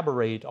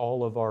collaborate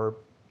all of our,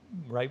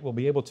 right, we'll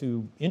be able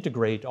to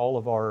integrate all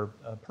of our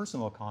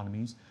personal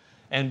economies,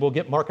 and we'll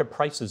get market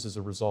prices as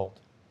a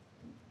result.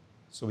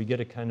 So we get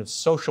a kind of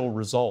social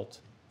result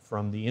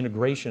from the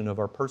integration of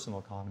our personal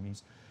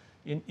economies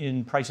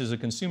in prices of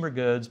consumer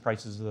goods,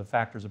 prices of the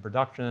factors of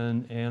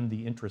production, and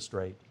the interest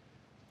rate.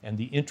 And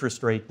the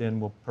interest rate then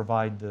will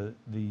provide the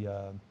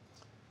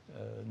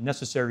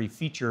necessary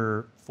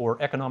feature for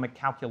economic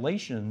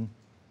calculation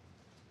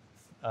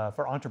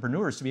for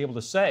entrepreneurs to be able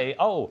to say,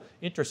 oh,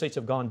 interest rates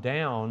have gone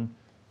down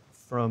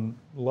from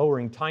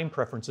lowering time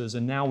preferences,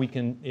 and now we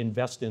can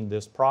invest in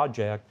this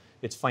project.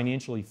 It's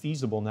financially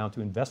feasible now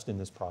to invest in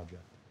this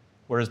project.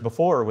 Whereas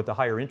before, with the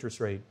higher interest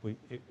rate,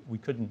 we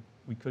couldn't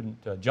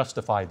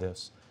justify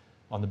this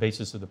on the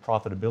basis of the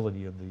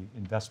profitability of the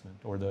investment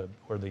or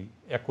the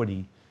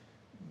equity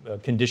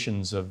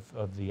conditions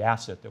of the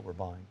asset that we're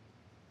buying.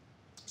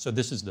 So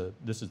this is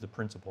the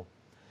principle.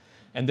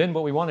 And then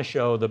what we want to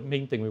show, the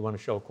main thing we want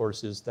to show, of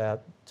course, is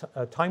that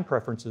time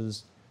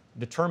preferences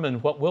determine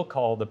what we'll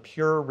call the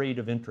pure rate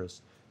of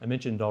interest. I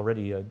mentioned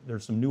already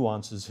there's some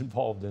nuances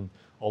involved in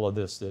all of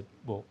this that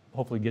we'll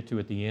hopefully get to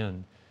at the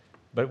end.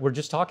 But we're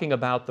just talking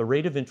about the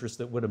rate of interest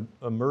that would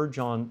emerge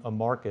on a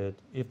market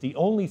if the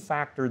only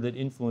factor that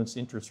influenced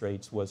interest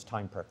rates was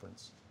time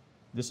preference.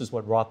 This is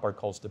what Rothbard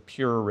calls the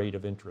pure rate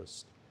of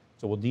interest.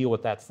 So we'll deal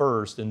with that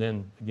first, and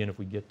then again, if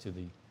we get to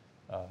the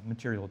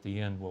material at the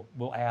end,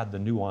 we'll add the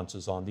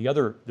nuances on.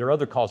 There are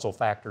other causal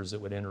factors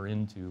that would enter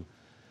into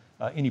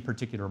any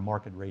particular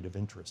market rate of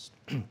interest.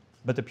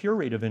 But the pure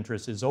rate of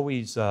interest is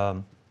always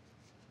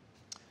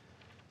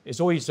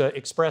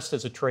expressed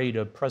as a trade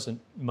of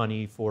present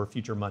money for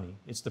future money.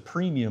 It's the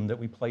premium that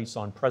we place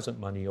on present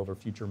money over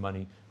future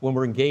money when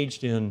we're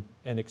engaged in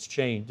an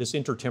exchange, this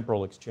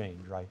intertemporal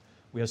exchange, right?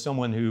 We have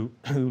someone who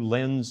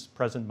lends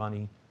present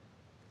money.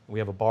 We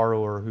have a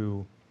borrower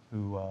who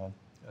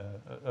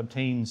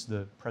obtains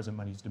the present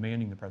money, is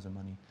demanding the present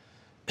money.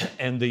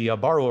 And the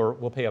borrower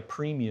will pay a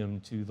premium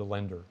to the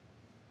lender.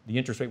 The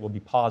interest rate will be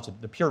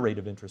positive. The pure rate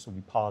of interest will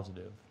be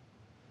positive.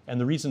 And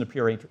the reason the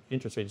pure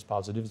interest rate is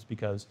positive is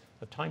because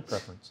of time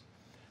preference.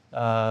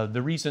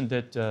 The reason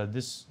that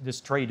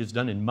this trade is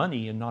done in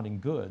money and not in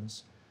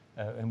goods,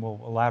 and we'll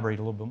elaborate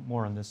a little bit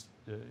more on this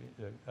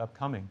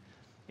upcoming,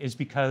 is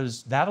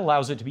because that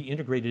allows it to be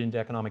integrated into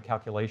economic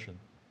calculation.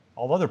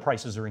 All other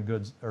prices are in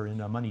goods, or in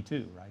money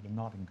too, right, and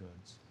not in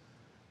goods.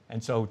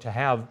 And so to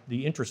have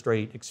the interest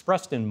rate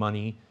expressed in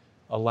money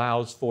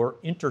allows for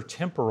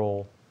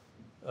intertemporal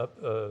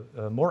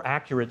more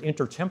accurate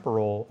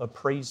intertemporal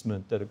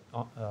appraisement that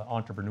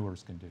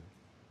entrepreneurs can do.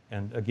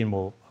 And again,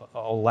 I'll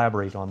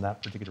elaborate on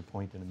that particular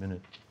point in a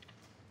minute.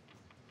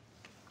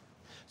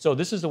 So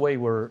this is the way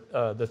where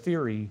the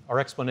theory, our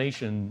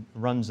explanation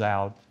runs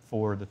out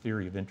for the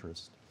theory of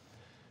interest.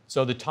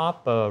 So the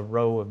top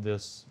row of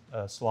this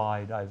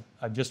slide,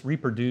 I've just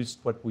reproduced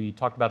what we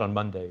talked about on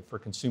Monday for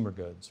consumer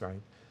goods,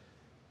 right?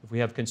 If we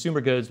have consumer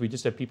goods, we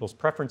just have people's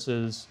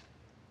preferences.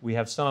 We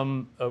have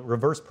some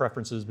reverse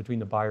preferences between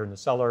the buyer and the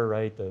seller,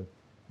 right? The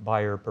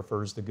buyer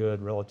prefers the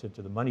good relative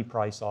to the money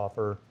price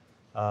offer.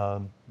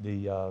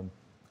 The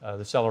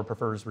seller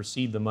prefers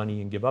receive the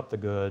money and give up the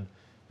good.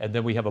 And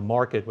then we have a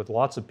market with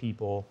lots of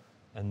people,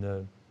 and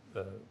the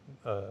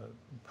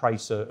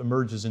price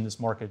emerges in this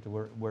market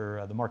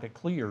where the market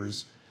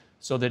clears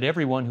so that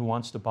everyone who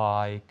wants to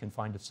buy can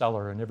find a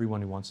seller, and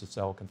everyone who wants to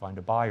sell can find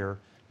a buyer.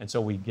 And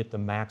so we get the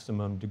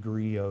maximum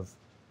degree of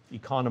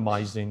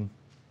economizing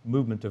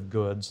movement of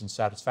goods and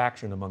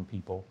satisfaction among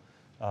people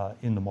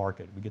in the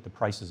market. We get the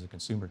prices of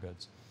consumer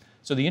goods.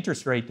 So the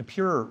interest rate, the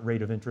pure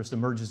rate of interest,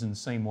 emerges in the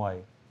same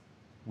way.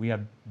 We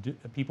have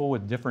people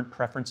with different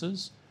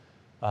preferences,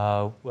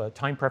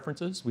 time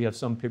preferences. We have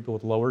some people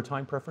with lower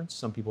time preference,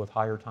 some people with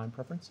higher time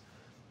preference.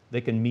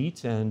 They can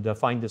meet and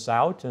find this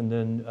out, and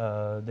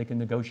then they can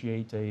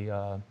negotiate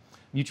a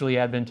mutually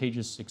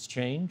advantageous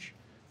exchange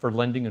for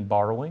lending and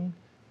borrowing,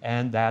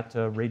 and that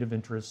rate of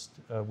interest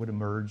would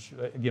emerge.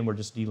 Again, we're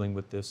just dealing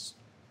with this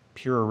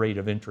pure rate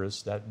of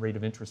interest. That rate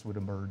of interest would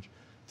emerge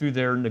through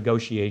their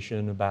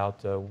negotiation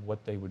about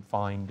what they would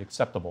find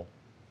acceptable.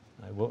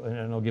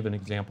 And I'll give an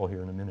example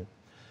here in a minute.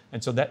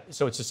 And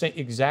so it's the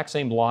exact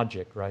same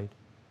logic, right?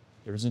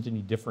 There isn't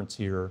any difference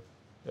here.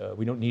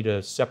 We don't need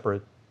a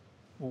separate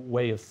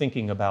way of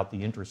thinking about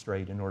the interest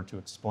rate in order to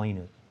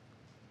explain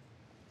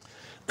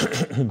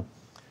it.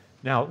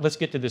 Now, let's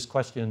get to this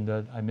question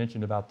that I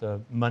mentioned about the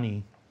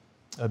money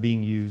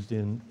being used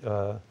in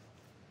the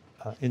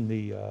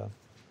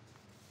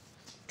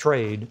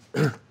trade.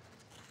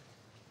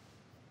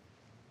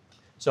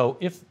 So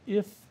if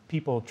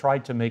people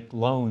tried to make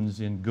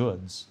loans in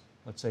goods,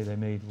 let's say they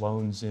made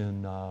loans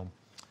in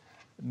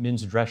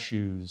men's dress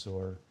shoes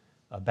or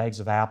bags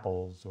of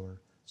apples or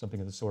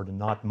something of the sort and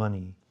not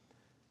money,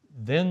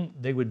 then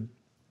they would,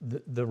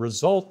 the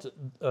result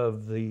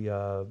of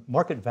the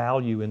market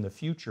value in the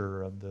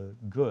future of the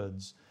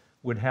goods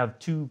would have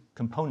two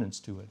components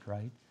to it,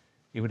 right?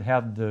 It would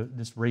have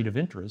this rate of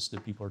interest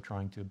that people are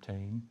trying to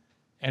obtain,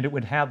 and it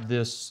would have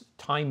this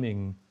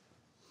timing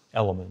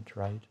element,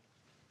 right?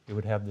 It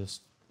would have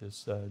this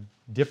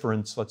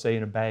difference, let's say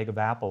in a bag of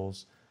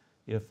apples,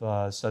 if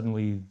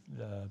suddenly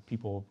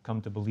people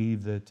come to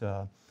believe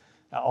that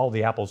all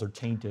the apples are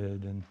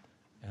tainted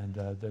and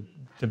the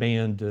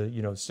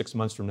demand, 6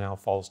 months from now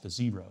falls to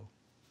zero.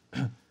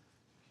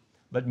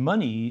 But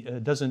money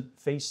doesn't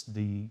face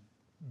the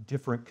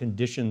different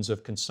conditions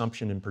of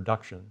consumption and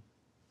production,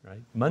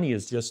 right? Money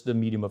is just the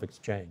medium of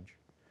exchange.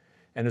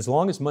 And as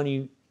long as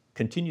money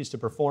continues to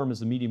perform as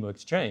the medium of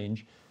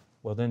exchange,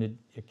 well, then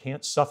it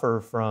can't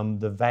suffer from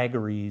the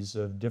vagaries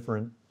of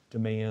different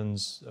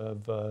demands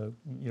of,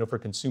 for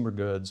consumer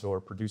goods or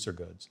producer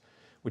goods,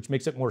 which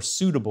makes it more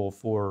suitable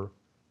for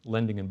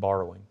lending and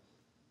borrowing.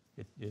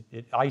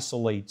 It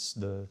isolates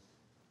the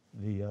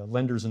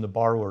lenders and the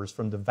borrowers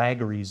from the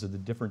vagaries of the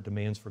different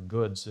demands for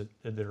goods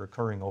that are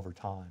occurring over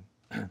time.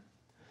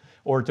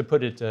 Or to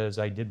put it as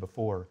I did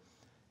before,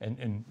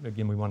 and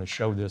again, we want to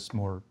show this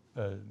more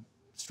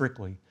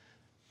strictly,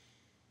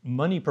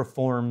 money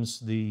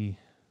performs a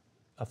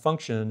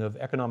function of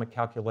economic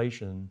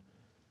calculation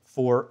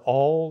for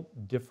all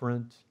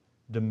different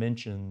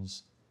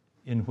dimensions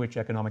in which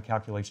economic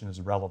calculation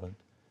is relevant.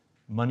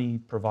 Money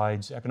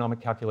provides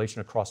economic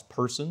calculation across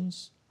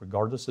persons,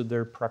 regardless of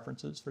their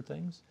preferences for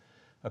things,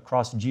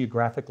 across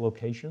geographic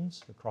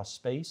locations, across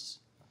space,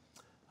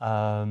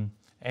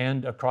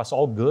 and across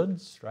all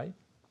goods, right?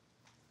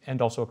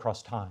 And also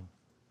across time.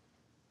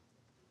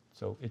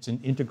 So it's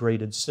an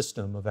integrated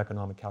system of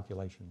economic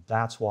calculation.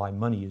 That's why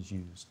money is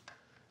used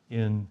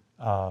in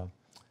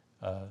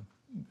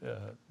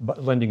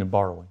lending and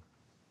borrowing.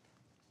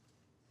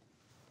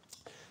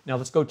 Now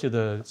let's go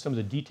to some of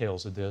the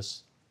details of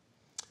this.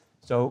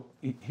 So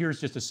here's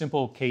just a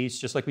simple case,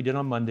 just like we did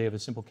on Monday, of a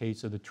simple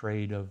case of the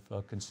trade of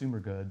a consumer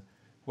good,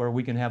 where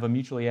we can have a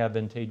mutually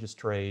advantageous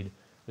trade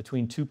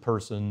between two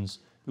persons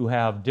who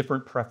have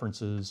different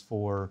preferences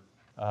for,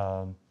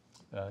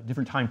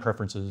 different time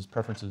preferences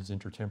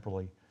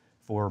intertemporally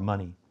for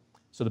money.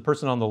 So the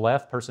person on the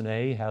left, person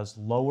A, has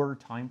lower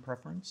time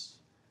preference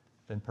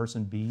than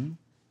person B.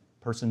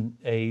 Person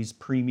A's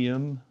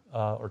premium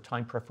or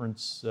time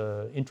preference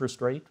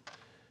interest rate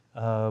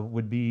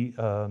would be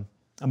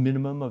a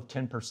minimum of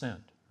 10%,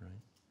 right?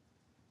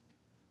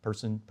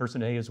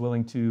 Person A is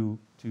willing to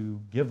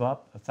give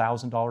up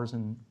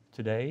 $1,000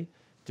 today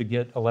to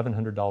get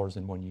 $1,100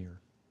 in 1 year.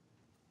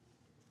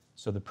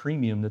 So the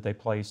premium that they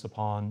place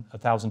upon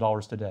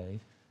 $1,000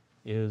 today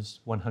is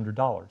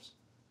 $100.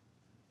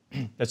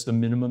 That's the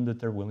minimum that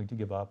they're willing to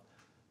give up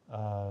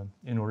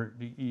in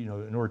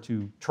order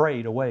to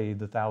trade away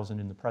the $1,000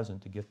 in the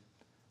present to get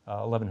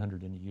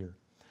 $1,100 in a year.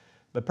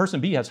 But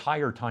person B has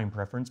higher time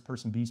preference.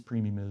 Person B's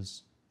premium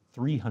is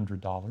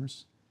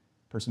 $300.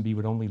 Person B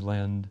would only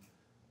lend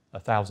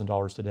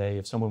 $1,000 today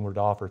if someone were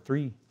to offer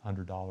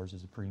 $300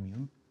 as a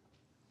premium.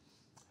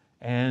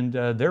 And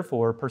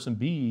therefore, person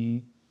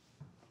B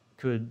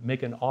could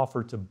make an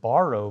offer to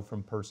borrow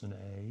from person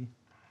A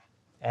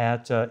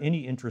at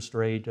any interest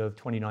rate of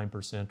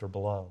 29% or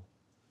below.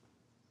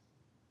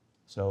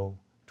 So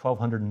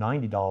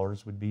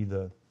 $1,290 would be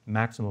the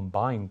maximum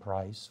buying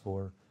price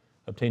for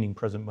obtaining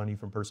present money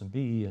from person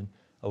B, and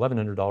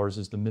 $1,100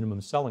 is the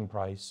minimum selling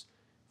price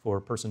for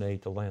person A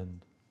to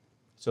lend.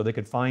 So they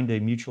could find a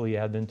mutually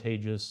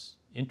advantageous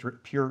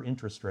pure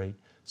interest rate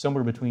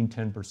somewhere between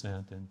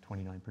 10% and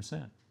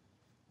 29%.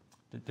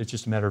 It's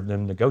just a matter of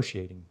them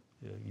negotiating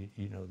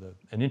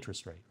an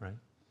interest rate, right?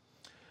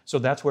 So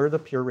that's where the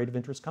pure rate of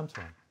interest comes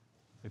from.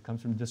 It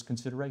comes from this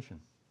consideration.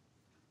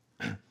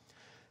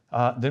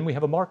 Then we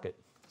have a market.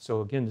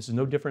 So again, this is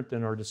no different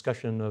than our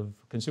discussion of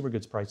consumer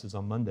goods prices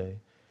on Monday.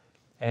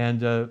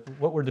 And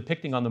what we're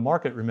depicting on the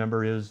market,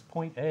 remember, is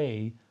point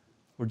A,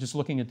 we're just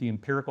looking at the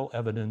empirical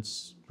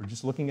evidence. We're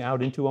just looking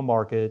out into a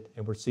market,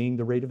 and we're seeing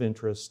the rate of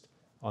interest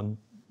on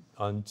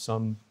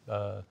some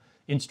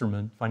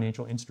instrument,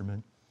 financial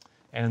instrument,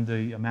 and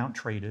the amount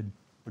traded.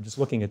 We're just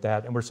looking at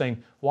that, and we're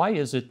saying, why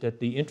is it that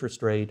the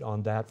interest rate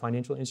on that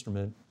financial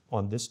instrument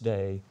on this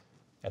day,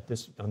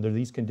 under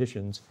these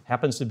conditions,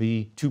 happens to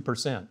be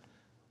 2%?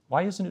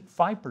 Why isn't it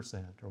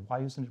 5%, or why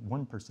isn't it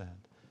 1%?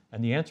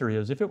 And the answer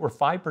is, if it were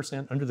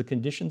 5% under the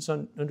conditions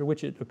under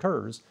which it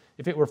occurs,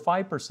 if it were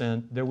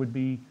 5%, there would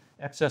be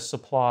excess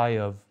supply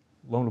of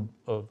loan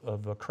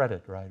of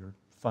credit, right, or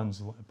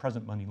funds,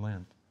 present money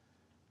lent.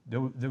 There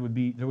would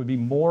be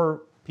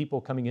more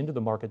people coming into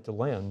the market to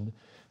lend,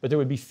 but there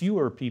would be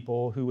fewer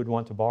people who would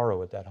want to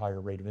borrow at that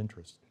higher rate of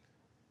interest.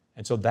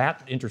 And so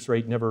that interest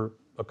rate never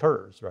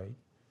occurs, right?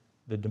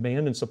 The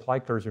demand and supply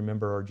curves,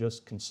 remember, are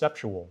just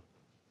conceptual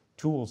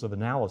tools of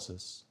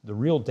analysis. The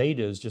real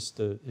data is just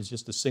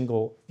a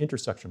single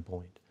intersection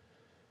point.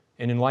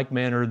 And in like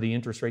manner, the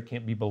interest rate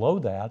can't be below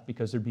that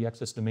because there'd be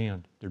excess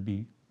demand. There'd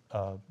be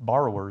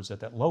borrowers at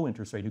that low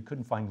interest rate who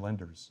couldn't find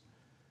lenders.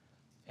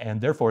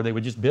 And therefore, they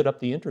would just bid up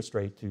the interest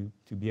rate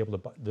to be able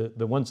to,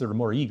 the ones that are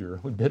more eager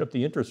would bid up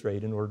the interest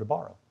rate in order to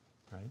borrow,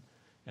 right?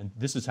 And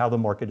this is how the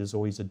market is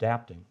always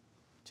adapting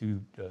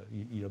to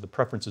the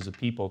preferences of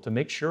people to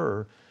make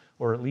sure,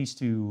 or at least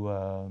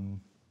to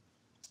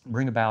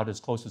bring about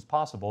as close as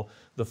possible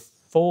the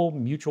full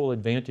mutual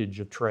advantage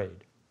of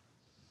trade.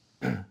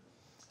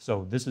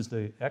 So this is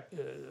the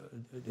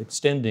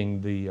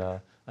extending the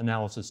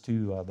analysis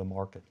to the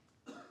market.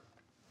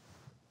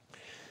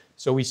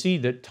 So we see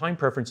that time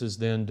preferences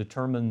then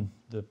determine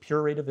the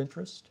pure rate of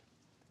interest,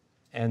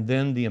 and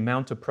then the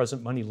amount of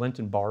present money lent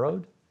and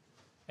borrowed.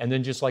 And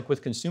then just like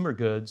with consumer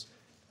goods,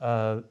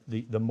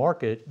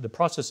 the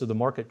process of the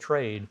market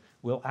trade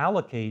will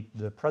allocate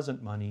the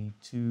present money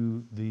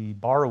to the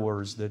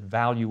borrowers that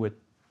value it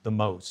the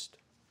most,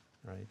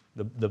 right?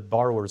 The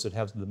borrowers that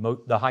have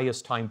the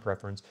highest time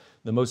preference,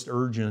 the most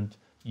urgent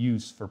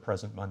use for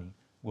present money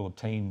will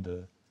obtain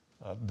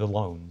the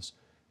loans,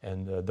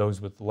 and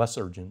those with less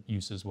urgent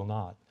uses will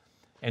not.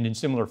 And in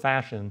similar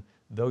fashion,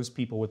 those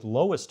people with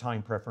lowest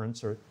time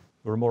preference or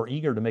who are more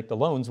eager to make the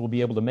loans will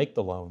be able to make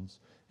the loans,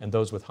 and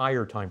those with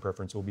higher time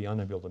preference will be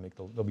unable to make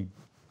they'll be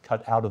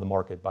cut out of the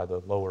market by the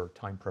lower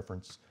time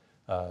preference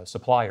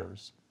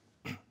suppliers.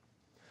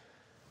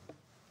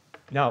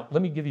 Now,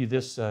 let me give you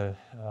this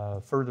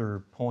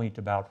further point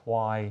about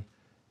why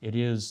it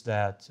is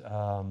that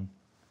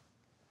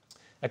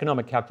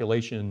economic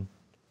calculation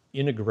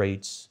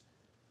integrates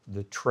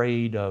the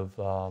trade of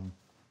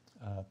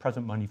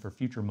present money for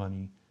future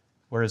money,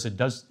 whereas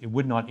it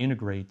would not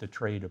integrate the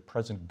trade of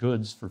present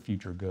goods for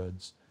future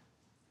goods,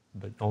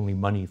 but only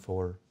money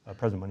for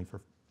present money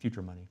for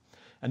future money.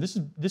 And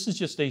this is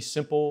just a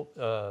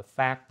simple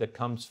fact that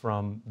comes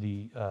from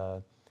the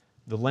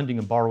lending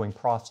and borrowing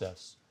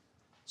process.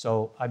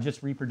 So I've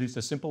just reproduced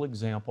a simple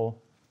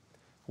example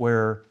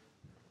where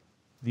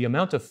the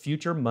amount of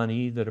future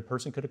money that a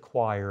person could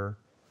acquire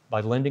by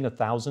lending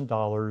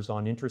 $1,000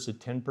 on interest at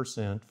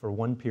 10% for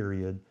one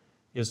period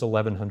is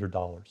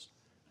 $1,100.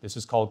 This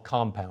is called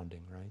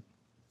compounding, right?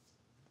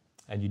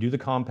 And you do the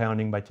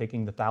compounding by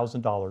taking the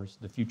 $1,000,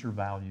 the future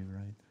value,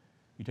 right?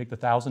 You take the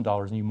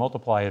 $1,000 and you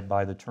multiply it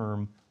by the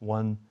term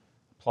 1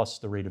 plus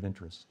the rate of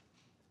interest.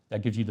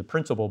 That gives you the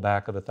principal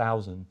back of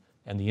 $1,000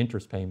 and the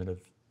interest payment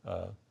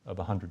of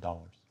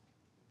 $100.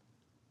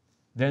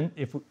 Then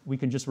if we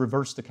can just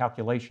reverse the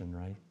calculation,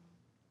 right?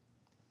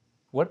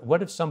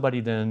 What if somebody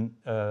then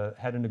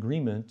had an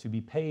agreement to be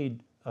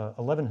paid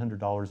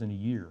 $1,100 in a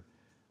year?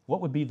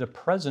 What would be the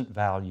present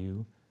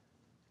value?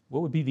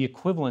 What would be the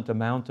equivalent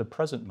amount of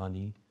present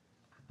money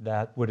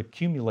that would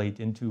accumulate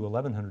into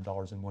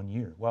 $1,100 in 1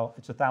 year? Well,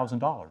 it's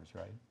 $1,000,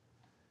 right?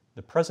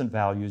 The present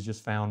value is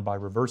just found by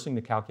reversing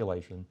the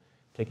calculation,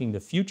 taking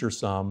the future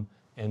sum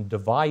and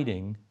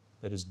dividing,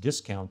 that is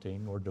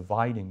discounting or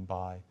dividing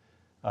by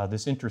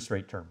this interest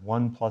rate term,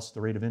 1 plus the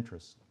rate of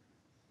interest.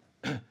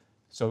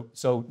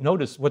 So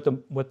notice what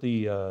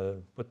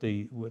the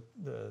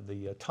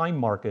time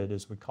market,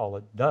 as we call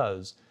it,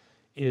 does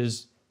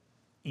is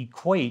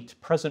equate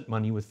present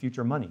money with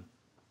future money.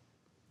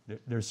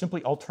 There's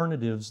simply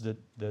alternatives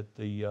that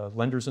the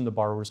lenders and the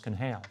borrowers can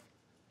have.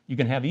 You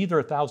can have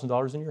either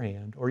 $1,000 in your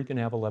hand or you can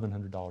have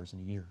 $1,100 in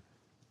a year.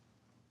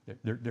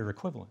 They're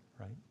equivalent,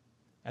 right?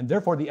 And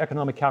therefore the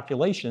economic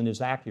calculation is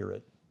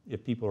accurate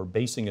if people are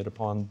basing it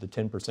upon the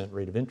 10%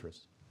 rate of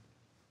interest,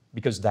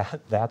 because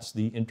that's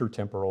the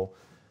intertemporal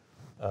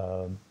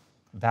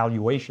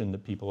valuation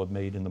that people have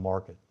made in the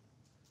market.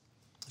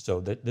 So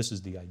this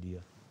is the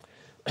idea.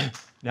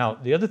 Now,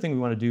 the other thing we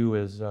want to do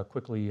is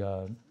quickly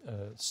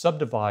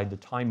subdivide the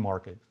time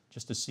market,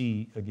 just to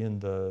see, again,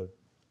 the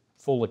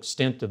full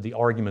extent of the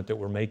argument that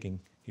we're making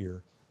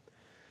here.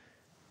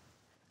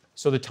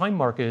 So the time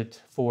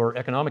market for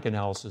economic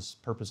analysis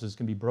purposes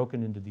can be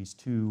broken into these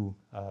two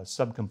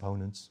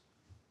subcomponents.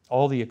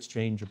 all the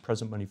exchange of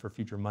present money for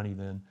future money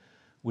then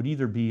would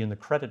either be in the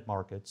credit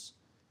markets.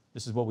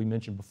 This is what we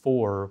mentioned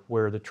before,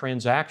 where the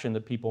transaction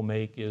that people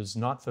make is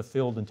not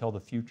fulfilled until the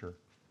future.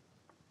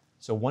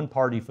 So one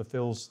party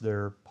fulfills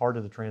their part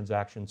of the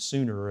transaction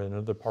sooner and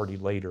another party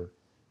later.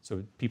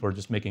 So people are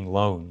just making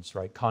loans,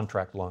 right?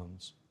 Contract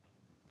loans.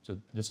 So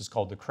this is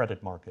called the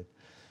credit market.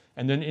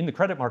 And then in the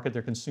credit market,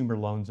 there are consumer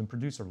loans and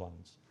producer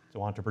loans.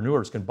 So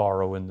entrepreneurs can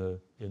borrow in the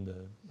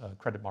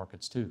credit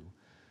markets too,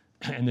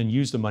 and then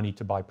use the money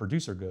to buy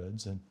producer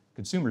goods, and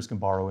consumers can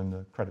borrow in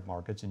the credit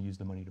markets and use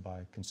the money to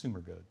buy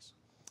consumer goods.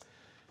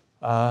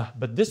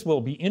 But this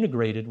will be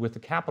integrated with the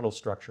capital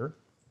structure,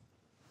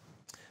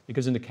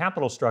 because in the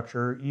capital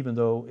structure, even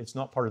though it's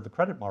not part of the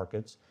credit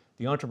markets,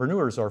 the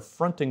entrepreneurs are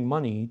fronting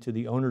money to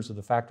the owners of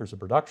the factors of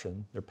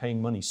production. They're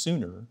paying money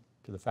sooner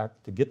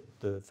to get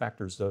the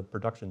factors of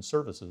production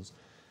services.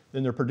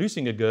 Then they're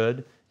producing a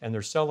good and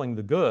they're selling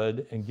the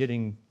good and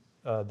getting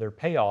their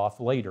payoff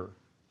later,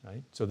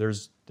 right? So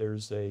there's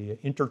a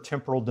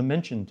intertemporal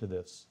dimension to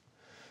this.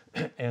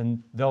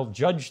 And they'll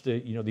judge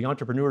the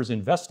entrepreneurs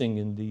investing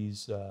in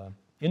these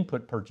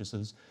input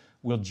purchases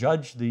will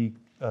judge the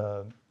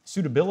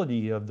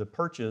suitability of the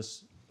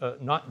purchase,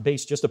 not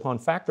based just upon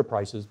factor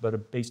prices,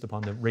 but based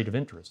upon the rate of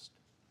interest.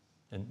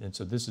 And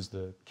so this is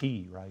the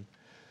key, right?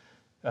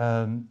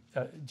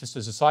 Just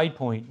as a side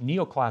point,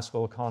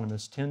 neoclassical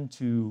economists tend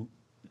to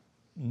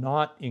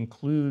not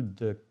include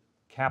the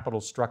capital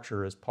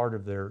structure as part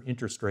of their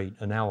interest rate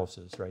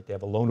analysis, right? They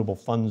have a loanable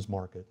funds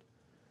market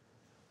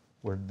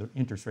where the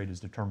interest rate is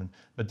determined.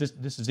 But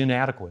this is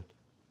inadequate.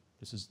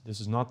 This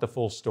is not the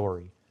full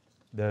story.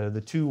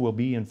 The two will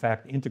be, in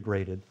fact,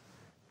 integrated.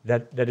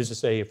 That is to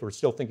say, if we're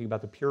still thinking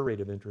about the pure rate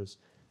of interest,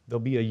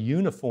 there'll be a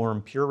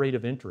uniform pure rate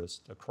of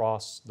interest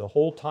across the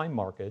whole time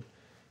market,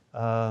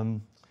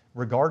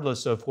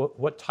 regardless of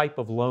what type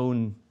of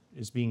loan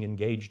is being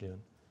engaged in.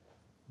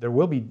 There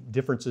will be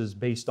differences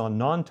based on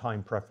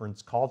non-time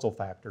preference causal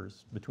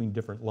factors between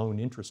different loan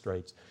interest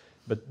rates.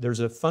 But there's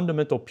a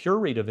fundamental pure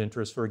rate of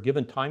interest for a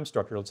given time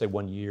structure, let's say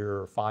 1 year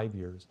or 5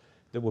 years,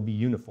 that will be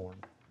uniform.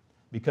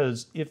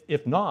 Because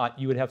if not,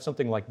 you would have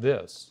something like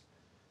this.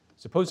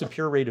 Suppose the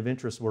pure rate of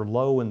interest were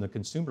low in the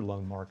consumer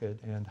loan market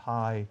and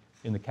high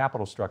in the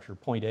capital structure,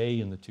 point A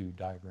in the two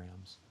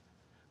diagrams.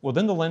 Well,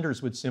 then the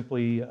lenders would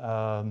simply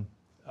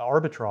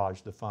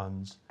arbitrage the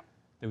funds.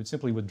 They would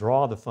simply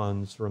withdraw the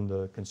funds from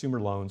the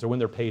consumer loans, or when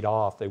they're paid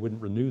off, they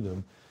wouldn't renew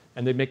them,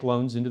 and they'd make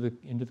loans into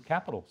the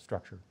capital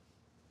structure.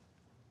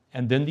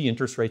 And then the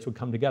interest rates would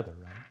come together,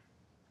 right?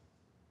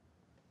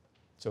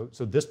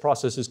 So this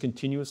process is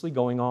continuously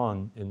going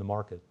on in the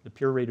market. The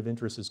pure rate of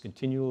interest is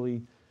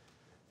continually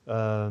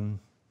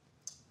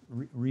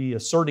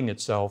reasserting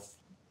itself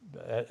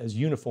as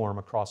uniform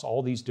across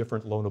all these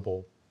different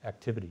loanable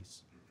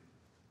activities.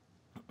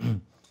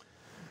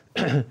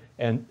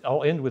 And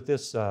I'll end with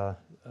this,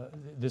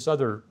 this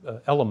other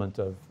element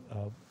of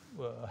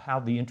how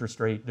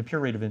the pure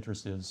rate of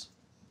interest is,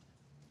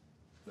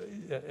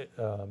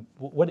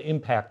 what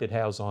impact it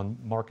has on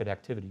market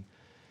activity.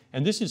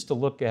 And this is to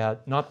look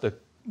at not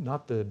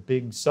the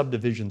big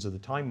subdivisions of the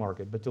time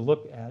market, but to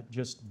look at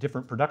just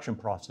different production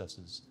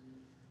processes.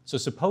 So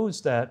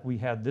suppose that we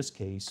had this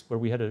case where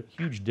we had a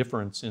huge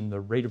difference in the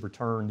rate of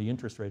return, the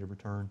interest rate of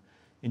return,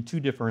 in two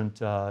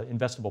different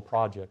investable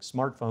projects.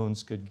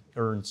 Smartphones could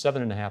earn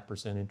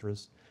 7.5%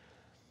 interest,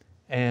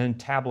 and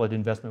tablet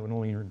investment would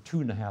only earn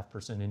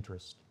 2.5%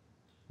 interest.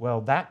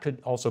 Well, that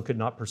could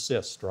not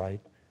persist, right?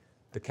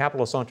 The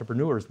capitalist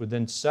entrepreneurs would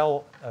then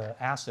sell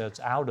assets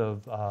out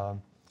of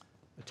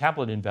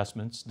tablet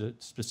investments, the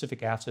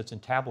specific assets in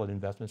tablet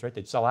investments, right?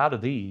 They'd sell out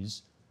of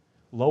these,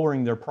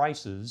 lowering their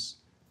prices,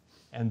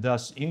 and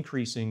thus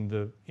increasing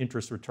the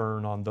interest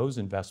return on those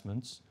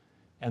investments.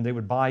 And they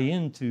would buy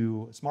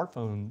into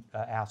smartphone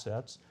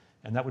assets,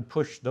 and that would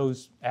push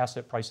those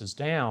asset prices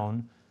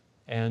down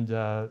and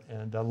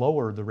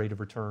lower the rate of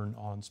return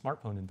on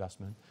smartphone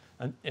investment.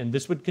 And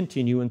this would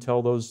continue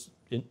until those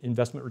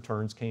investment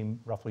returns came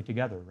roughly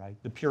together, right?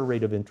 The pure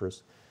rate of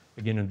interest.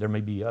 Again, there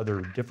may be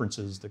other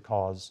differences that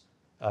cause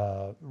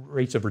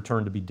rates of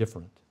return to be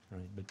different,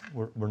 right?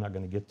 But we're not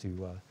going to get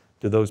to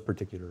those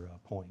particular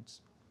points.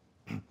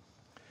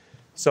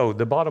 So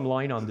the bottom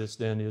line on this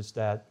then is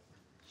that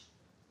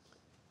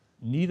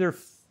neither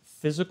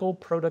physical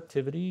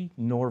productivity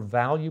nor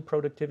value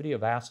productivity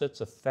of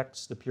assets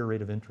affects the pure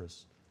rate of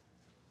interest.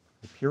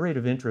 The pure rate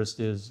of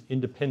interest is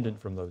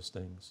independent from those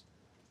things.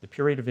 The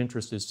pure rate of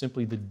interest is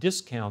simply the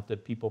discount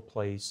that people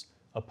place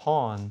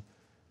upon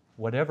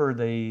whatever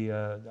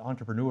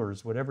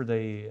entrepreneurs, whatever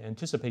they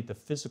anticipate the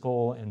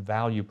physical and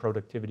value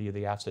productivity of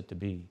the asset to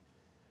be.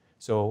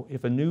 So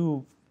if a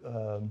new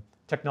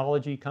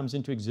technology comes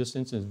into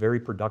existence and is very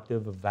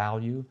productive of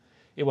value,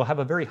 it will have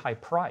a very high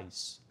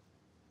price,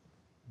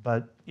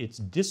 but its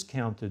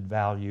discounted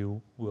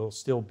value will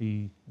still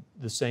be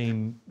the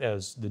same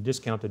as the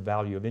discounted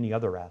value of any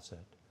other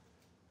asset,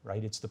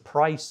 right? It's the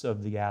price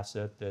of the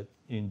asset that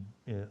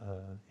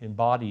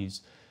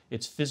embodies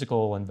its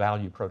physical and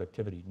value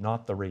productivity,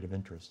 not the rate of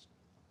interest.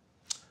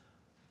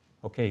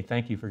 Okay,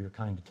 thank you for your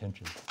kind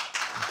attention.